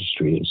important in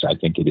industry as I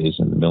think it is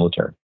in the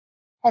military.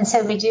 And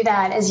so we do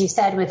that, as you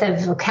said, with a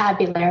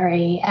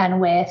vocabulary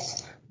and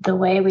with the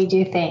way we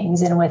do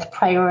things and with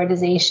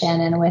prioritization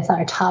and with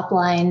our top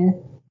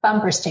line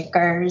bumper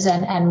stickers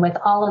and with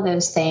all of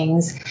those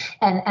things.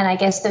 And I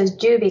guess those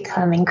do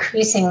become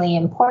increasingly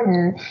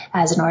important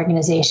as an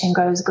organization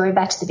grows, going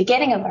back to the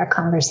beginning of our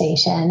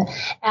conversation,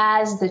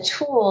 as the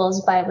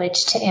tools by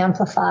which to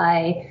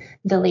amplify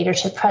the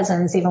leadership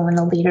presence, even when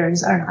the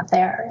leaders are not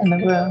there in the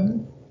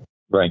room.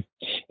 Right.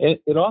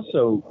 It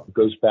also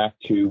goes back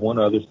to one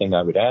other thing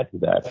I would add to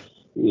that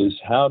is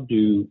how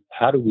do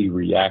we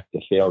react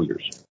to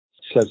failures?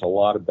 It says a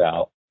lot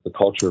about the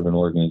culture of an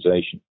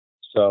organization.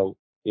 So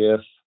if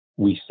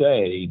we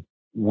say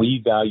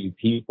we value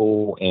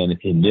people and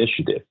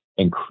initiative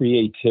and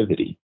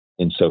creativity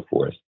and so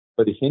forth,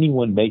 but if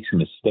anyone makes a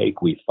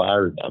mistake, we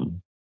fire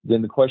them,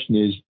 then the question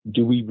is,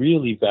 do we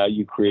really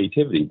value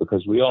creativity?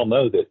 Because we all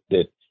know that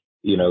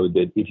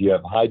if you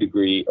have a high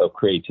degree of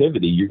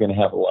creativity, you're going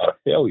to have a lot of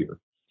failure,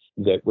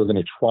 that we're going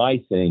to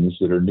try things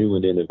that are new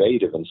and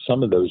innovative, and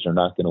some of those are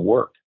not going to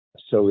work.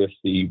 So if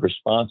the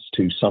response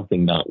to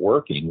something not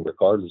working,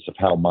 regardless of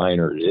how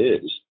minor it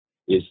is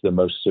the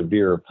most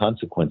severe of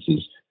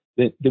consequences,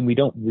 then we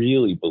don't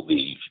really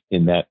believe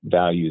in that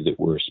value that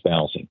we're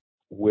espousing.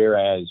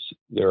 Whereas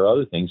there are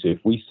other things, if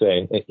we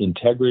say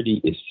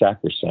integrity is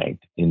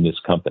sacrosanct in this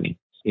company,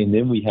 and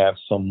then we have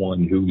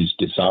someone who is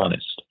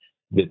dishonest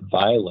that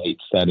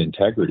violates that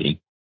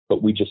integrity,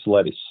 but we just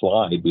let it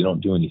slide, we don't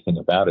do anything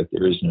about it,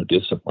 there is no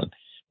discipline,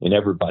 and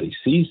everybody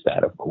sees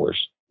that, of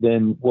course,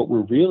 then what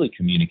we're really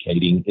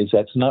communicating is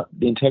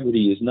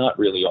integrity is not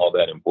really all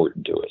that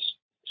important to us.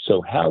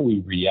 So how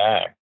we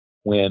react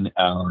when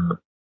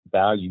our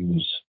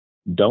values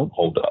don't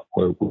hold up,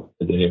 where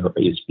there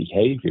is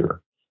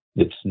behavior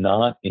that's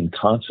not in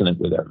consonant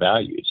with our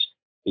values,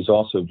 is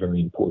also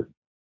very important.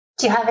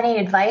 Do you have any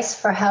advice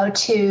for how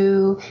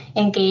to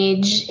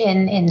engage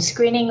in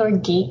screening or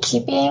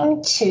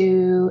gatekeeping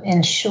to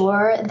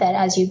ensure that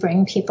as you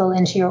bring people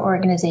into your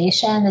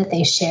organization that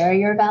they share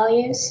your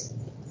values?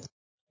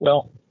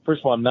 Well,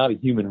 first of all, I'm not a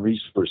human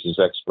resources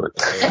expert.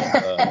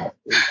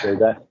 So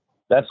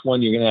that's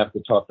one you're going to have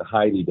to talk to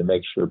Heidi to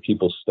make sure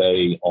people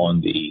stay on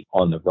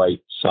the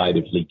right side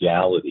of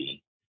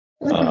legality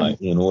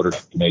in order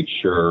to make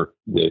sure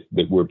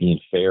that we're being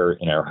fair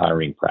in our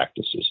hiring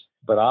practices.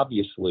 But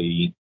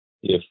obviously,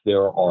 if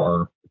there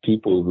are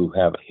people who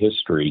have a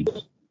history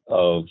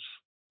of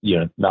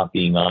not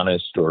being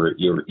honest or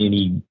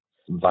any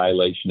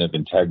violation of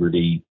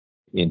integrity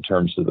in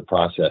terms of the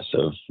process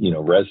of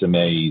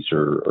resumes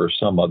or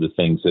some other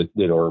things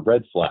that are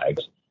red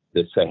flags,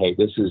 that say, hey,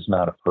 this is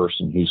not a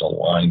person who's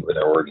aligned with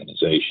our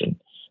organization.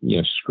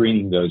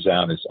 Screening those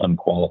out as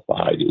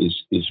unqualified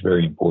is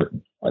very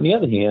important. On the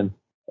other hand,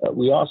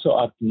 we also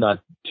ought not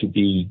to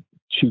be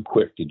too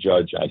quick to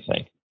judge, I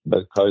think,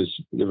 because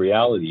the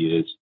reality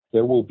is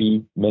there will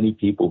be many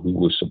people who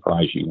will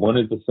surprise you. One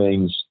of the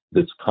things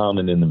that's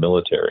common in the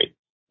military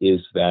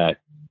is that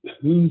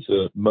who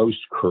the most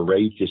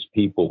courageous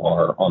people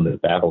are on the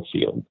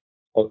battlefield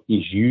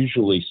is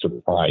usually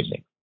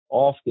surprising.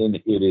 Often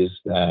it is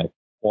that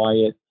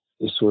quiet,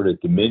 sort of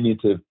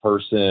diminutive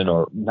person,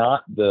 or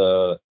not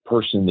the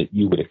person that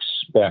you would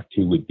expect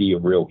who would be a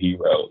real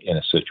hero in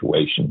a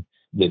situation,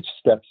 that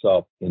steps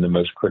up in the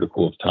most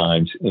critical of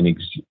times and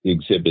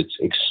exhibits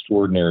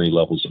extraordinary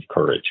levels of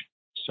courage.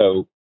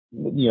 So,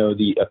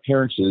 the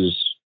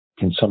appearances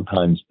can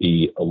sometimes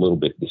be a little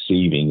bit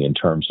deceiving in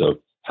terms of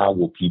how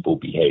will people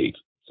behave.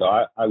 So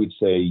I would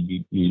say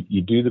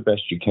you do the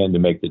best you can to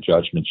make the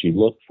judgments. You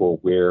look for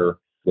where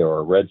there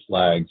are red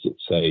flags that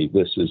say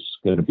this is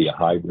going to be a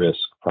high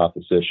risk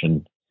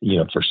proposition,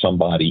 for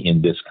somebody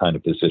in this kind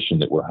of position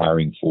that we're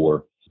hiring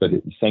for. But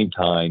at the same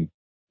time,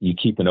 you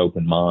keep an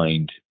open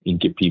mind and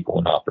give people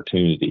an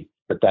opportunity.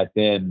 But that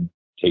then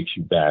takes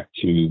you back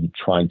to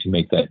trying to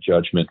make that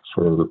judgment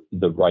for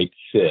the right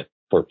fit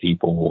for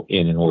people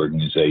in an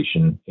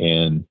organization.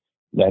 And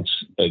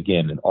that's,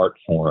 again, an art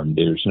form.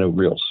 There's no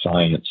real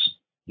science.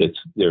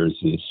 There's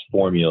this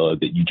formula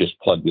that you just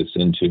plug this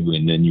into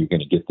and then you're going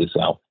to get this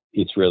out.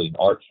 It's really an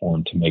art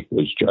form to make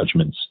those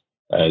judgments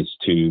as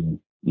to,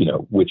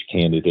 which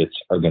candidates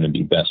are going to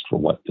be best for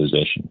what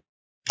position.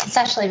 It's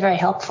actually very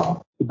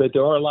helpful. But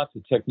there are lots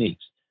of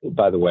techniques,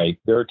 by the way.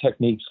 There are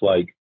techniques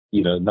like,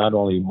 not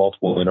only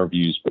multiple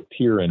interviews, but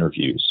peer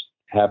interviews,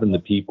 having the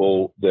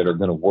people that are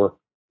going to work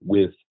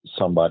with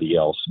somebody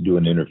else do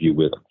an interview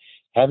with them,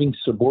 having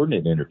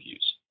subordinate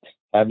interviews,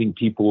 having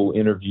people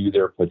interview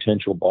their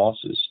potential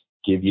bosses,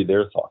 give you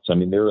their thoughts. I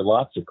mean, there are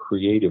lots of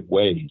creative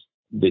ways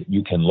that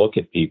you can look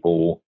at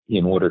people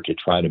in order to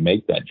try to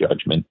make that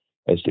judgment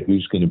as to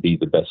who's going to be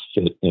the best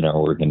fit in our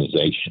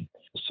organization.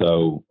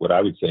 So what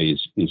I would say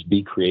is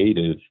be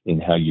creative in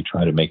how you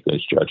try to make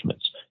those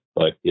judgments,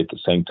 but at the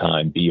same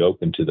time, be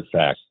open to the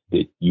fact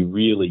that you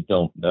really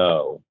don't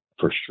know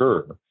for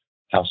sure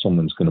how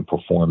someone's going to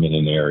perform in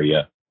an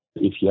area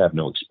if you have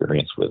no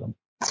experience with them.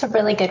 That's a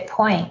really good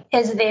point.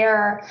 Is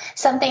there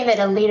something that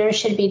a leader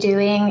should be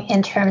doing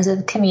in terms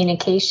of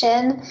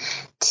communication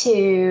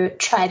to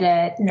try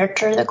to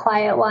nurture the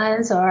quiet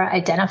ones or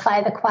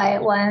identify the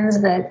quiet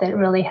ones that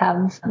really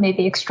have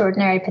maybe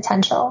extraordinary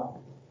potential?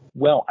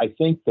 Well, I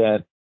think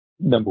that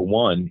number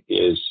one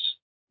is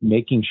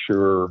making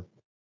sure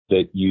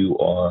that you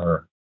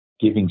are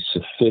giving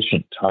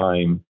sufficient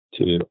time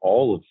to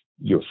all of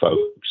your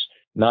folks,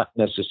 not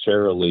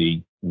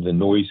necessarily the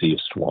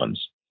noisiest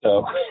ones.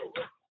 So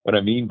what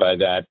I mean by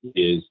that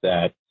is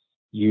that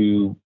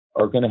you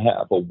are going to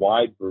have a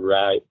wide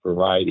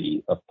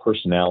variety of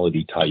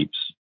personality types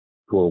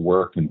who are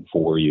working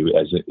for you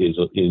as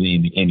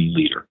in any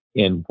leader.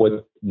 And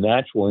what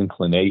natural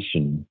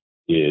inclination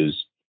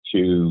is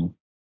to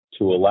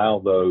allow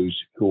those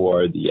who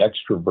are the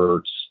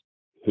extroverts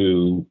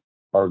who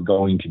are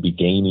going to be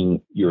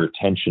gaining your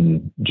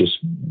attention just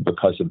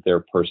because of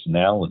their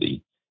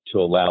personality, to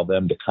allow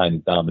them to kind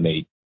of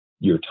dominate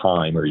your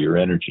time or your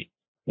energy.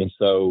 And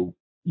so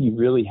you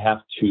really have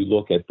to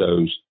look at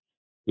those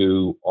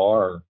who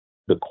are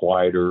the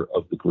quieter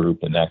of the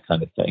group and that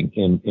kind of thing.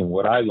 And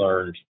what I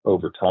learned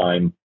over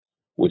time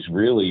was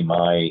really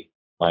my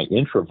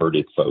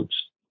introverted folks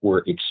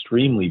were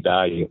extremely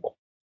valuable.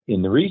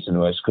 And the reason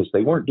was because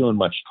they weren't doing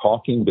much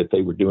talking, but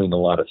they were doing a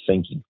lot of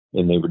thinking,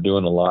 and they were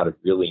doing a lot of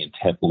really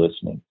intent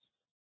listening.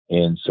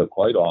 And so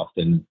quite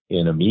often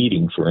in a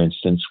meeting, for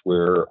instance,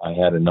 where I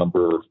had a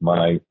number of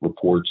my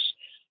reports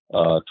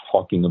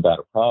talking about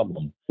a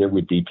problem, there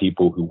would be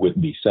people who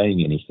wouldn't be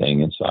saying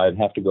anything. And so I'd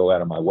have to go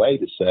out of my way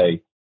to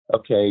say,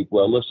 okay,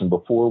 well, listen,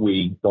 before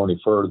we go any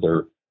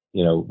further,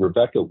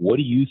 Rebecca, what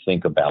do you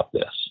think about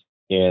this?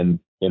 And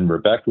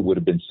Rebecca would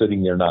have been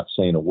sitting there not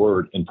saying a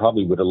word and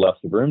probably would have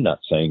left the room not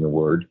saying a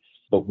word.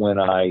 But when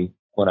I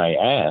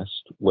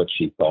asked what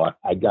she thought,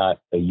 I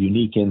got a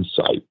unique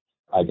insight.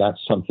 I got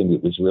something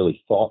that was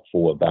really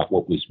thoughtful about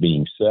what was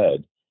being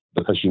said,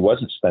 because she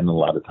wasn't spending a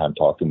lot of time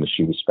talking, but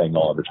she was spending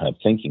all of her time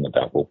thinking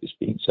about what was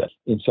being said.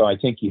 And so I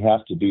think you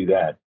have to do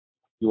that.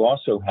 You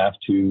also have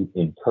to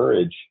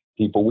encourage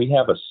people. We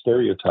have a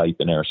stereotype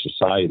in our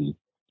society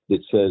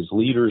that says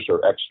leaders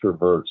are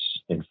extroverts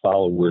and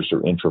followers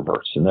are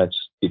introverts. And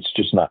it's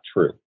just not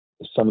true.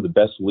 Some of the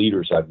best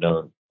leaders I've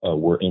known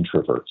were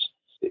introverts.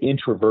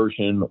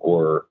 Introversion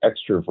or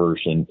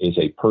extroversion is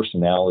a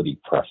personality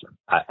preference.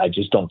 I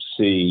just don't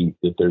see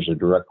that there's a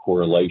direct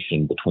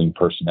correlation between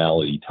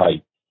personality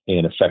type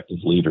and effective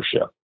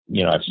leadership.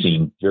 I've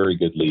seen very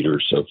good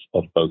leaders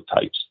of both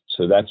types.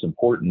 So that's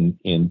important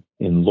in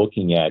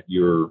looking at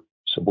your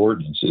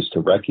subordinates, is to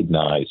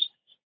recognize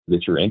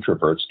that your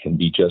introverts can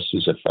be just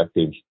as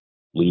effective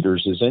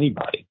leaders as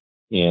anybody.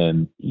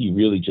 And you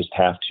really just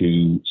have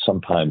to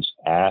sometimes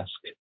ask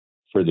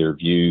for their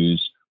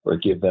views or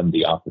give them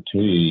the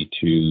opportunity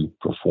to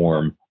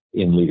perform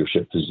in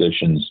leadership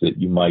positions that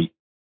you might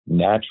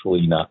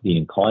naturally not be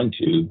inclined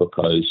to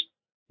because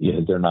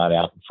they're not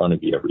out in front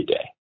of you every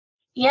day.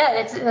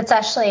 Yeah, it's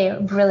actually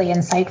really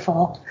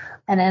insightful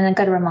and a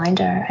good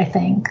reminder, I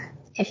think.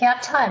 If you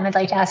have time, I'd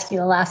like to ask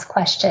you a last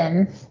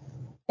question,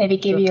 maybe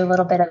give you a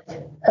little bit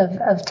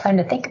of time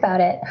to think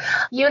about it.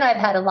 You and I have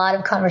had a lot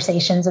of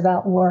conversations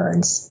about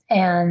words,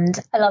 and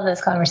I love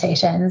those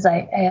conversations.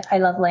 I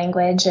love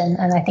language, and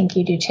I think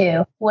you do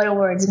too. What do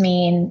words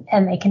mean?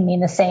 And they can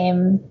mean the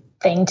same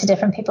thing to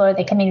different people, or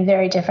they can mean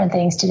very different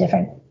things to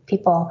different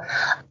people.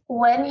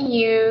 When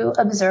you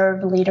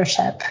observe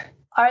leadership,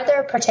 are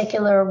there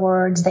particular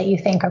words that you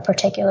think are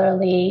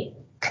particularly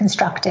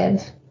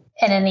constructive?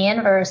 And in the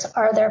inverse,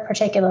 are there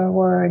particular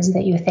words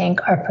that you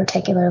think are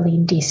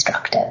particularly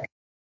destructive?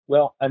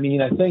 Well, I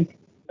think,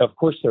 of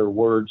course, there are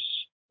words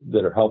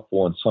that are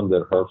helpful and some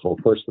that are hurtful.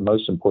 Of course, the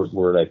most important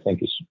word, I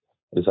think, is,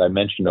 as I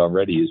mentioned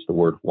already, is the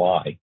word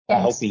why.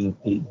 Yes.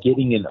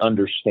 Getting an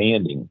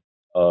understanding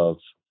of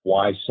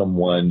why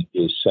someone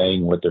is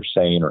saying what they're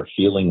saying or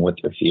feeling what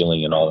they're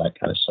feeling and all that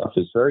kind of stuff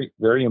is very,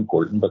 very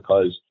important,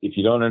 because if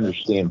you don't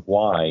understand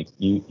why,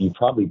 you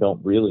probably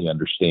don't really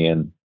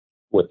understand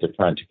what they're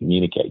trying to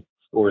communicate,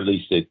 or at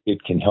least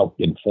it can help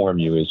inform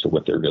you as to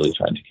what they're really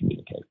trying to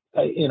communicate.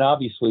 And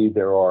obviously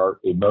there are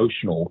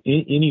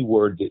any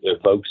word that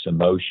evokes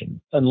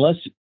emotion, unless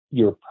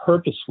you're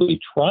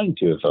purposely trying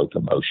to evoke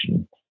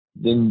emotion,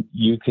 then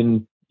you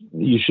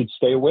should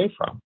stay away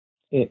from.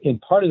 And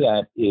part of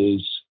that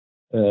is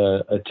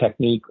a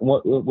technique.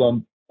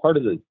 Well, part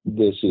of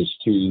this is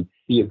to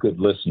be a good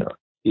listener.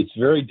 It's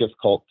very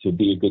difficult to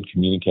be a good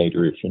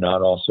communicator if you're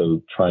not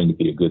also trying to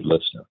be a good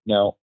listener.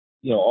 Now,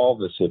 all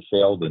of us have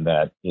failed in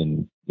that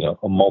in,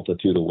 a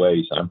multitude of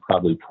ways. I'm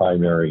probably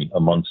primary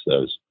amongst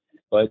those.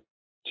 But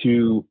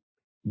to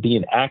be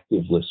an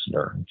active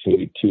listener,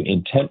 to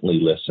intently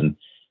listen,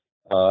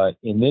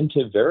 and then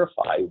to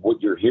verify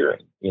what you're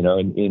hearing,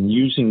 and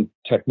using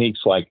techniques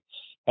like,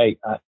 hey,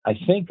 I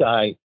think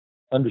I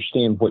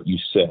understand what you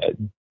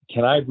said.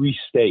 Can I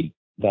restate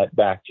that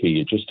back to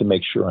you just to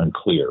make sure I'm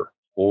clear?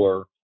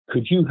 Or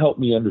could you help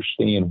me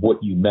understand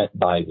what you meant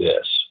by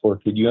this? Or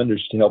could you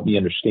help me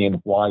understand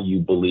why you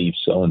believe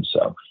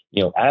so-and-so?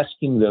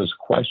 Asking those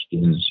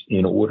questions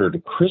in order to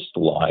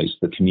crystallize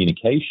the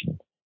communication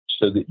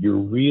so that you're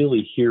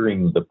really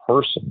hearing the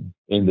person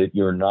and that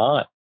you're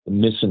not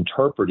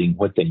misinterpreting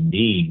what they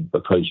mean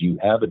because you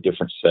have a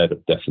different set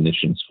of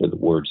definitions for the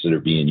words that are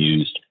being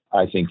used,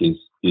 I think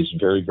is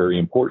very, very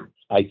important.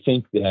 I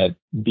think that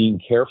being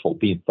careful,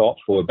 being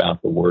thoughtful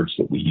about the words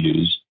that we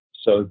use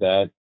so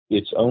that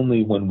it's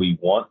only when we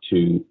want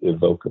to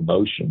evoke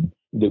emotion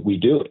that we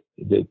do it.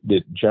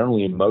 That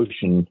generally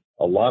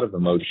a lot of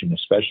emotion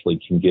especially,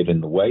 can get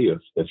in the way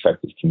of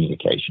effective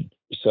communication.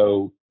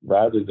 So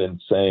rather than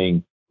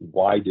saying,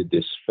 why did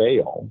this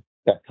fail?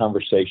 That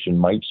conversation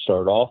might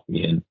start off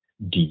in,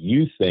 do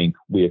you think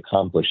we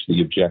accomplished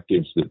the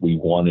objectives that we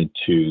wanted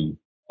to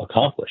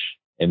accomplish?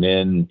 And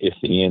then if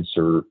the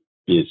answer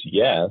is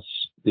yes,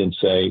 then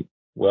say,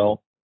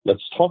 well,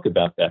 let's talk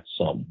about that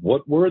some.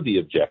 What were the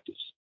objectives?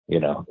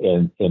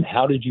 And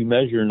how did you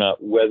measure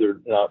not whether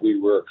or not we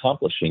were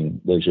accomplishing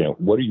those?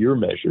 What are your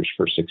measures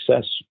for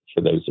success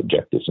for those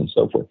objectives and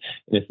so forth?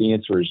 And if the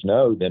answer is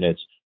no, then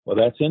it's, well,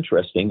 that's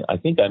interesting. I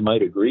think I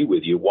might agree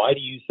with you. Why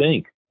do you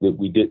think that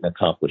we didn't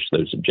accomplish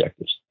those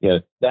objectives?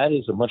 That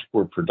is a much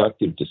more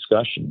productive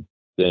discussion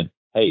than,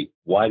 hey,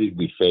 why did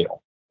we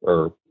fail?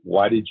 Or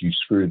why did you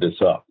screw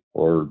this up?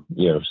 Or,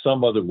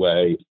 some other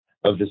way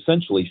of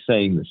essentially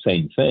saying the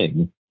same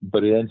thing,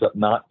 but it ends up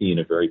not being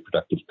a very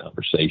productive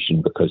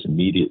conversation because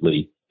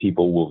immediately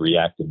people will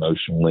react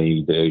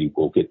emotionally, they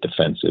will get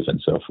defensive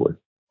and so forth.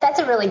 That's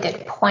a really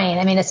good point.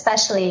 I mean,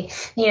 especially,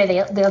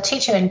 they'll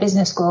teach you in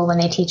business school when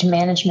they teach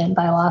management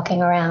by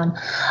walking around.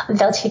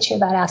 They'll teach you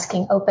about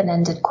asking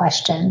open-ended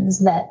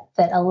questions that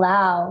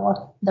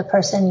allow the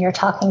person you're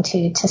talking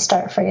to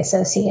start free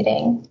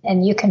associating.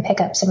 And you can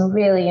pick up some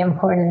really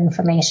important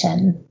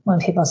information when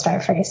people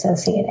start free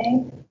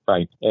associating.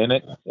 Right. And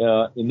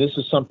this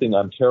is something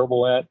I'm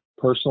terrible at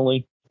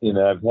personally.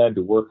 I've had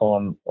to work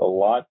on a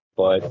lot.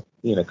 But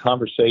in a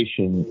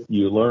conversation,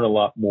 you learn a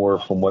lot more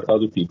from what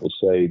other people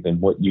say than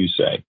what you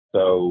say.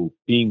 So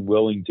being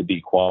willing to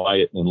be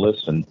quiet and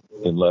listen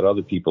and let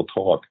other people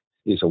talk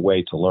is a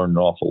way to learn an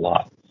awful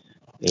lot.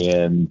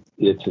 And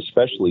it's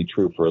especially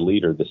true for a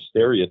leader. The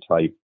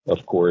stereotype,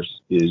 of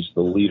course, is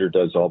the leader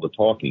does all the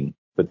talking.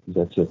 But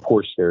that's a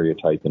poor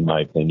stereotype, in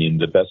my opinion.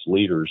 The best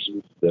leaders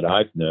that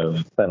I've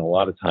known spent a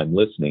lot of time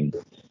listening.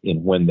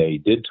 And when they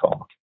did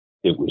talk,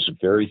 it was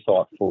very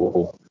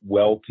thoughtful,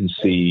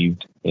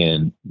 well-conceived,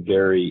 and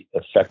very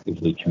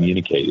effectively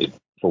communicated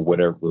for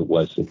whatever it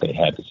was that they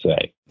had to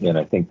say. And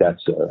I think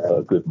that's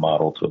a good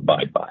model to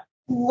abide by.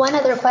 One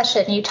other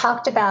question. You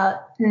talked about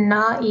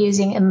not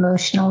using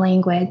emotional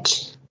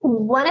language.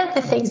 One of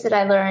the things that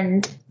I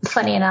learned,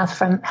 funny enough,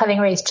 from having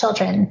raised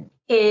children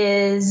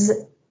is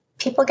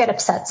people get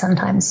upset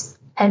sometimes.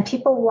 And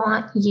people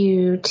want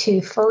you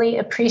to fully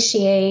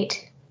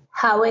appreciate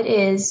how it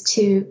is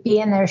to be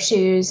in their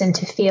shoes and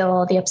to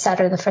feel the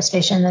upset or the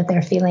frustration that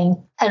they're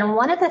feeling. And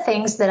one of the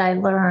things that I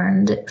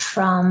learned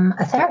from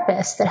a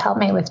therapist that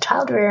helped me with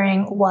child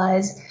rearing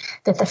was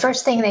that the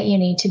first thing that you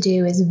need to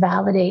do is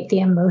validate the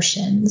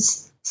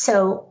emotions.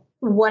 So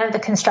one of the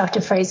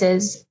constructive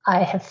phrases I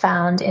have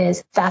found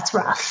is, that's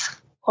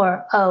rough,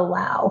 or, oh,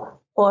 wow,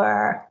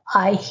 or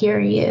I hear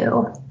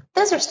you.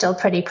 Those are still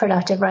pretty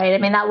productive, right? I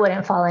mean, that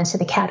wouldn't fall into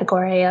the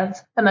category of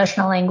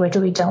emotional language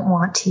we don't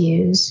want to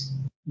use.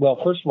 Well,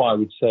 first of all, I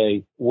would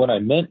say what I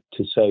meant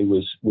to say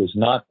was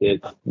not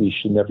that we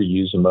should never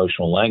use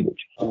emotional language.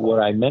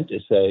 What I meant to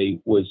say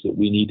was that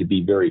we need to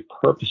be very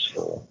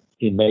purposeful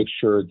and make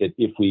sure that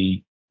if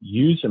we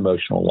use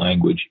emotional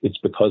language, it's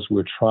because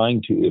we're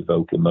trying to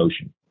evoke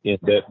emotion, and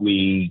that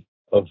we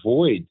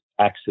avoid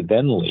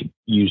accidentally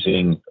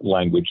using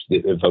language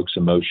that evokes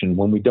emotion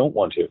when we don't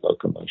want to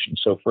evoke emotion.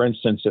 So, for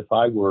instance, if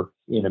I were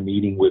in a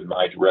meeting with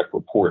my direct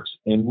reports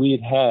and we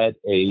had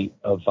a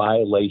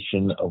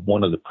violation of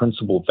one of the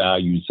principal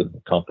values of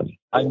the company,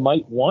 I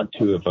might want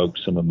to evoke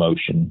some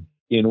emotion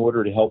in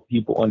order to help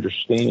people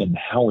understand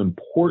how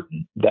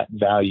important that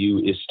value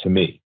is to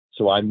me.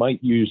 So I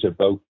might use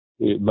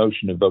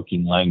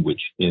emotion-evoking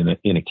language in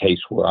a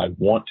case where I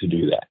want to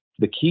do that.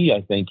 The key,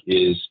 I think,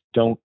 is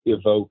don't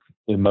evoke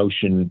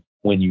emotion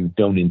when you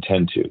don't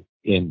intend to.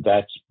 And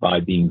that's by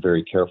being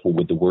very careful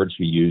with the words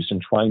we use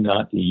and trying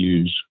not to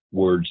use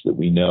words that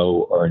we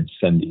know are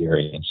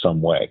incendiary in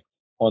some way.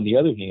 On the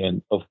other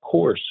hand, of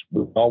course,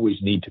 we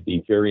always need to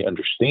be very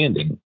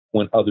understanding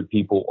when other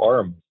people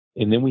are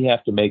And then we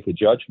have to make a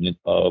judgment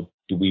of,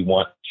 do we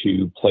want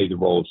to play the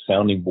role of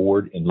sounding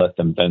board and let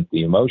them vent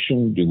the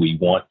emotion? Do we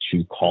want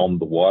to calm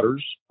the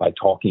waters by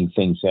talking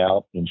things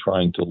out and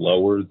trying to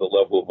lower the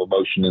level of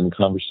emotion in the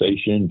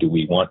conversation? Do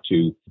we want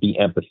to be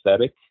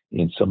empathetic?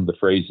 And some of the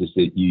phrases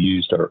that you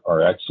used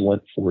are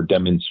excellent for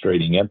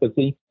demonstrating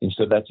empathy. And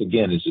so that's,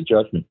 again, is a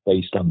judgment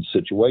based on the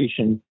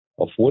situation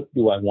of what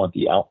do I want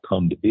the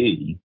outcome to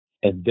be,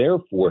 and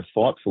therefore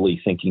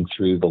thoughtfully thinking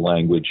through the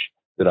language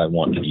that I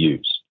want to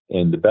use.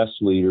 And the best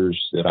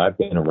leaders that I've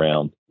been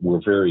around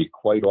were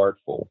quite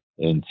artful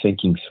in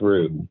thinking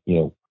through,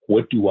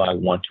 what do I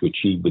want to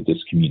achieve with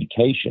this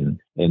communication,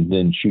 and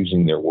then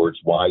choosing their words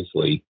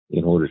wisely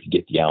in order to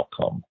get the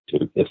outcome,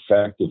 to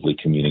effectively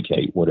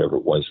communicate whatever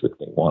it was that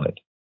they wanted.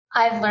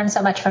 I've learned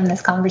so much from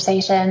this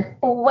conversation.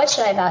 What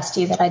should I have asked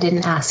you that I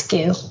didn't ask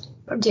you?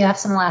 Do you have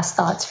some last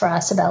thoughts for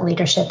us about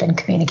leadership and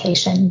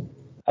communication?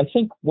 I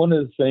think one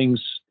of the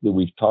things that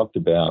we've talked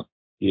about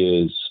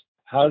is,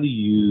 how do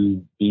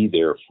you be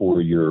there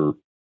for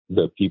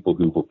the people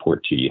who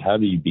report to you? How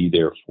do you be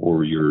there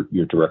for your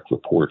direct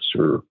reports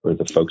or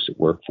the folks that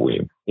work for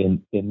you?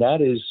 And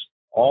that is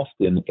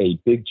often a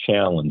big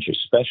challenge,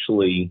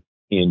 especially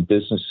in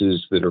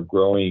businesses that are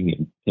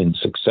growing and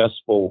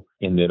successful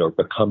and that are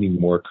becoming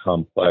more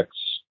complex,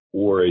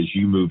 or as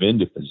you move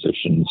into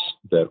positions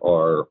that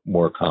are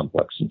more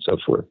complex and so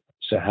forth.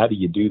 So how do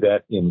you do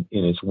that? And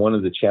it's one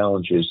of the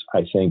challenges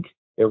I think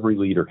every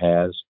leader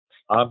has.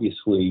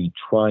 Obviously,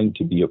 trying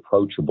to be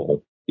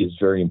approachable is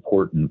very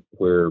important,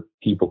 where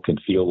people can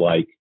feel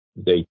like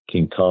they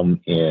can come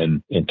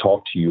in and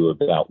talk to you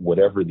about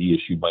whatever the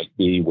issue might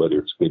be, whether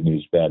it's good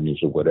news, bad news,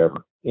 or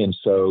whatever. And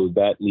so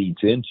that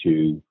leads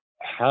into,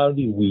 how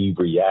do we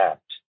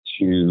react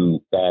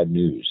to bad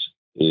news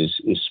is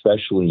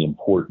especially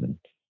important,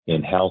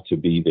 and how to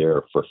be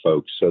there for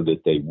folks so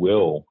that they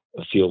will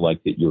feel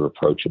like that you're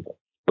approachable.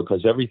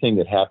 Because everything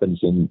that happens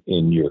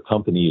in your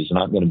company is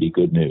not going to be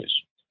good news.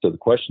 So the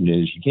question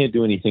is, you can't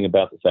do anything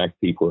about the fact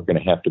people are going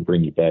to have to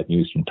bring you bad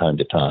news from time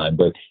to time,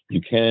 but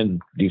you can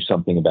do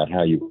something about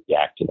how you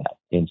react to that.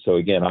 And so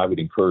again, I would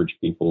encourage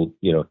people,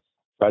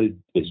 try to,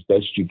 as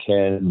best you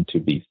can, to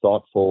be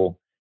thoughtful,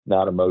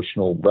 not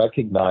emotional.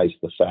 Recognize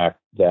the fact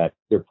that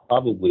there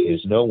probably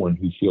is no one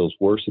who feels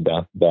worse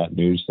about bad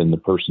news than the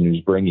person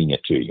who's bringing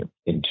it to you,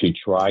 and to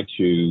try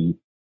to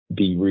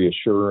be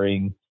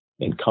reassuring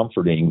and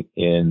comforting,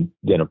 and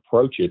then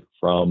approach it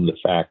from the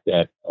fact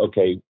that,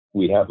 okay,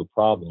 we have a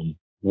problem.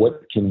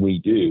 What can we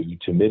do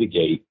to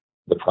mitigate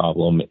the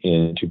problem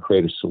and to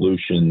create a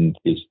solution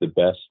is the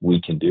best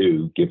we can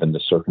do given the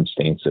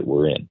circumstance that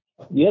we're in.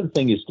 The other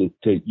thing is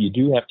you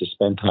do have to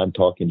spend time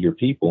talking to your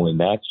people, and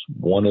that's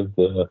one of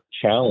the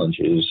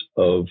challenges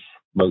of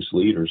most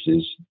leaders.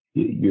 Is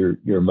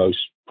your most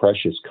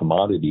precious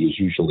commodity is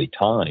usually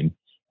time,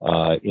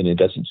 and it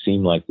doesn't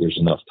seem like there's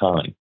enough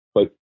time.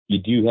 But you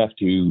do have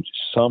to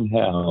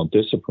somehow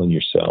discipline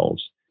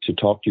yourselves to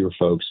talk to your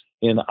folks.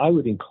 And I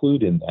would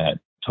include in that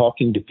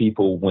talking to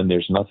people when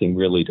there's nothing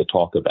really to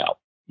talk about.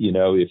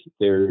 If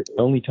the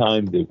only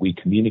time that we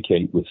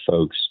communicate with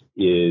folks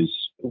is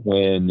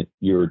when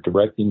you're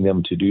directing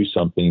them to do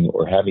something,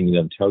 or having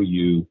them tell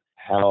you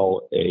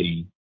how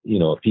a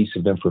piece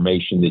of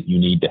information that you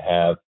need to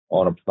have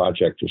on a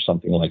project or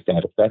something like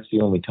that, if that's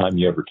the only time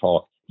you ever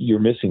talk, you're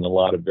missing a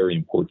lot of very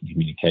important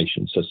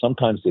communication. So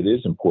sometimes it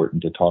is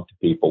important to talk to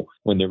people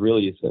when there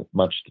really isn't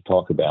much to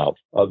talk about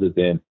other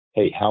than,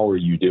 hey, how are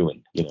you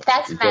doing?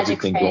 That's is magic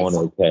everything phrase. going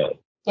okay?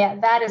 Yeah,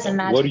 that is a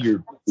magic. What are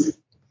your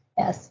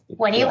yes?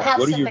 When you have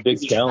what are your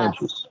big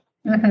challenges?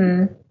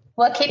 Mm-hmm.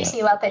 What keeps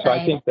you up at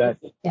night? I think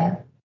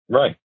that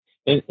right,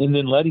 and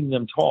then letting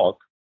them talk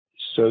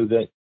so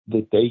that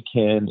they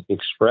can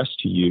express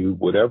to you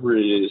whatever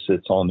it is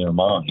that's on their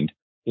mind,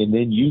 and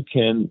then you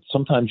can.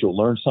 Sometimes you'll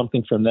learn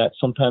something from that.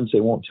 Sometimes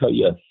they won't tell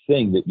you a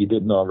thing that you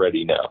didn't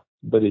already know.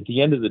 But at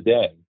the end of the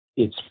day,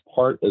 it's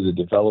part of the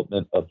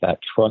development of that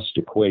trust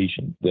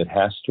equation that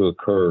has to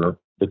occur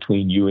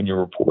between you and your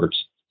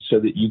reports, so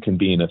that you can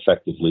be an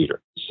effective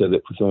leader, so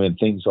that when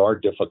things are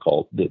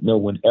difficult, that no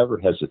one ever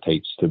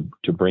hesitates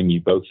to bring you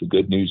both the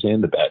good news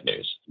and the bad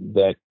news,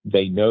 that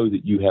they know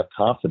that you have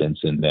confidence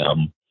in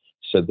them,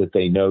 so that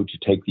they know to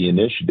take the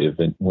initiative.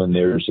 And when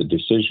there's a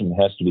decision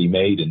that has to be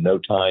made and no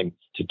time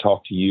to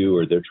talk to you,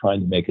 or they're trying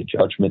to make a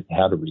judgment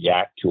how to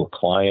react to a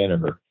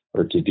client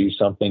or to do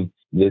something,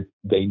 that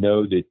they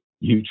know that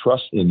you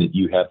trust in, that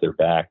you have their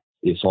back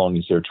as long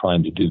as they're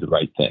trying to do the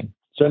right thing.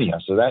 So anyhow,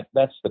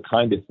 that's the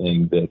kind of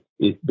thing that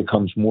it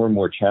becomes more and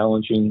more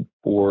challenging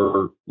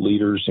for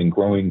leaders in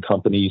growing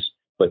companies,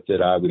 but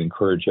that I would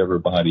encourage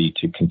everybody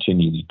to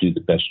continue to do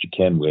the best you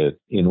can with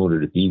in order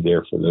to be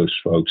there for those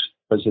folks.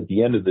 Because at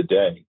the end of the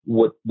day,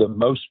 what the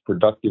most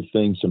productive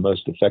things, the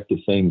most effective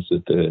things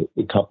that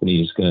the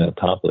company is going to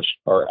accomplish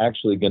are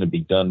actually going to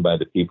be done by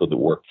the people that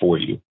work for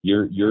you.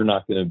 You're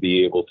not going to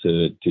be able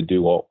to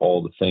do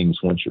all the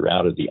things once you're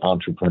out of the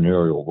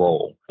entrepreneurial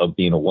role of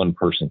being a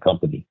one-person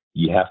company.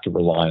 You have to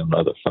rely on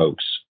other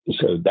folks.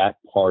 So that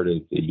part of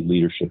the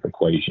leadership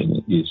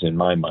equation is, in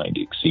my mind,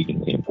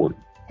 exceedingly important.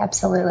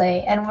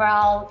 Absolutely. And we're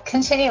all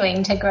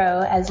continuing to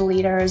grow as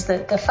leaders.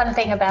 The fun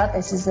thing about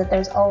this is that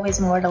there's always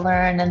more to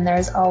learn, and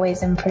there's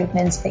always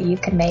improvements that you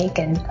can make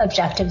and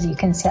objectives you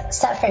can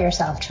set for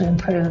yourself to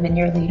improve in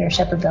your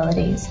leadership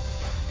abilities.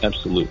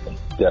 Absolutely.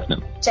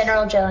 Definitely.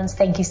 General Jones,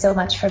 thank you so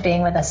much for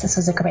being with us. This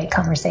was a great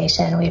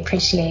conversation. We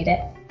appreciate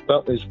it.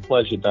 Well, it's a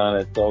pleasure, Donna.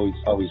 It's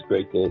always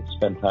great to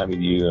spend time with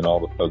you and all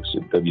the folks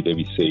at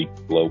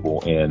WWC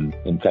Global, and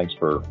thanks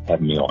for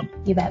having me on.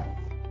 You bet.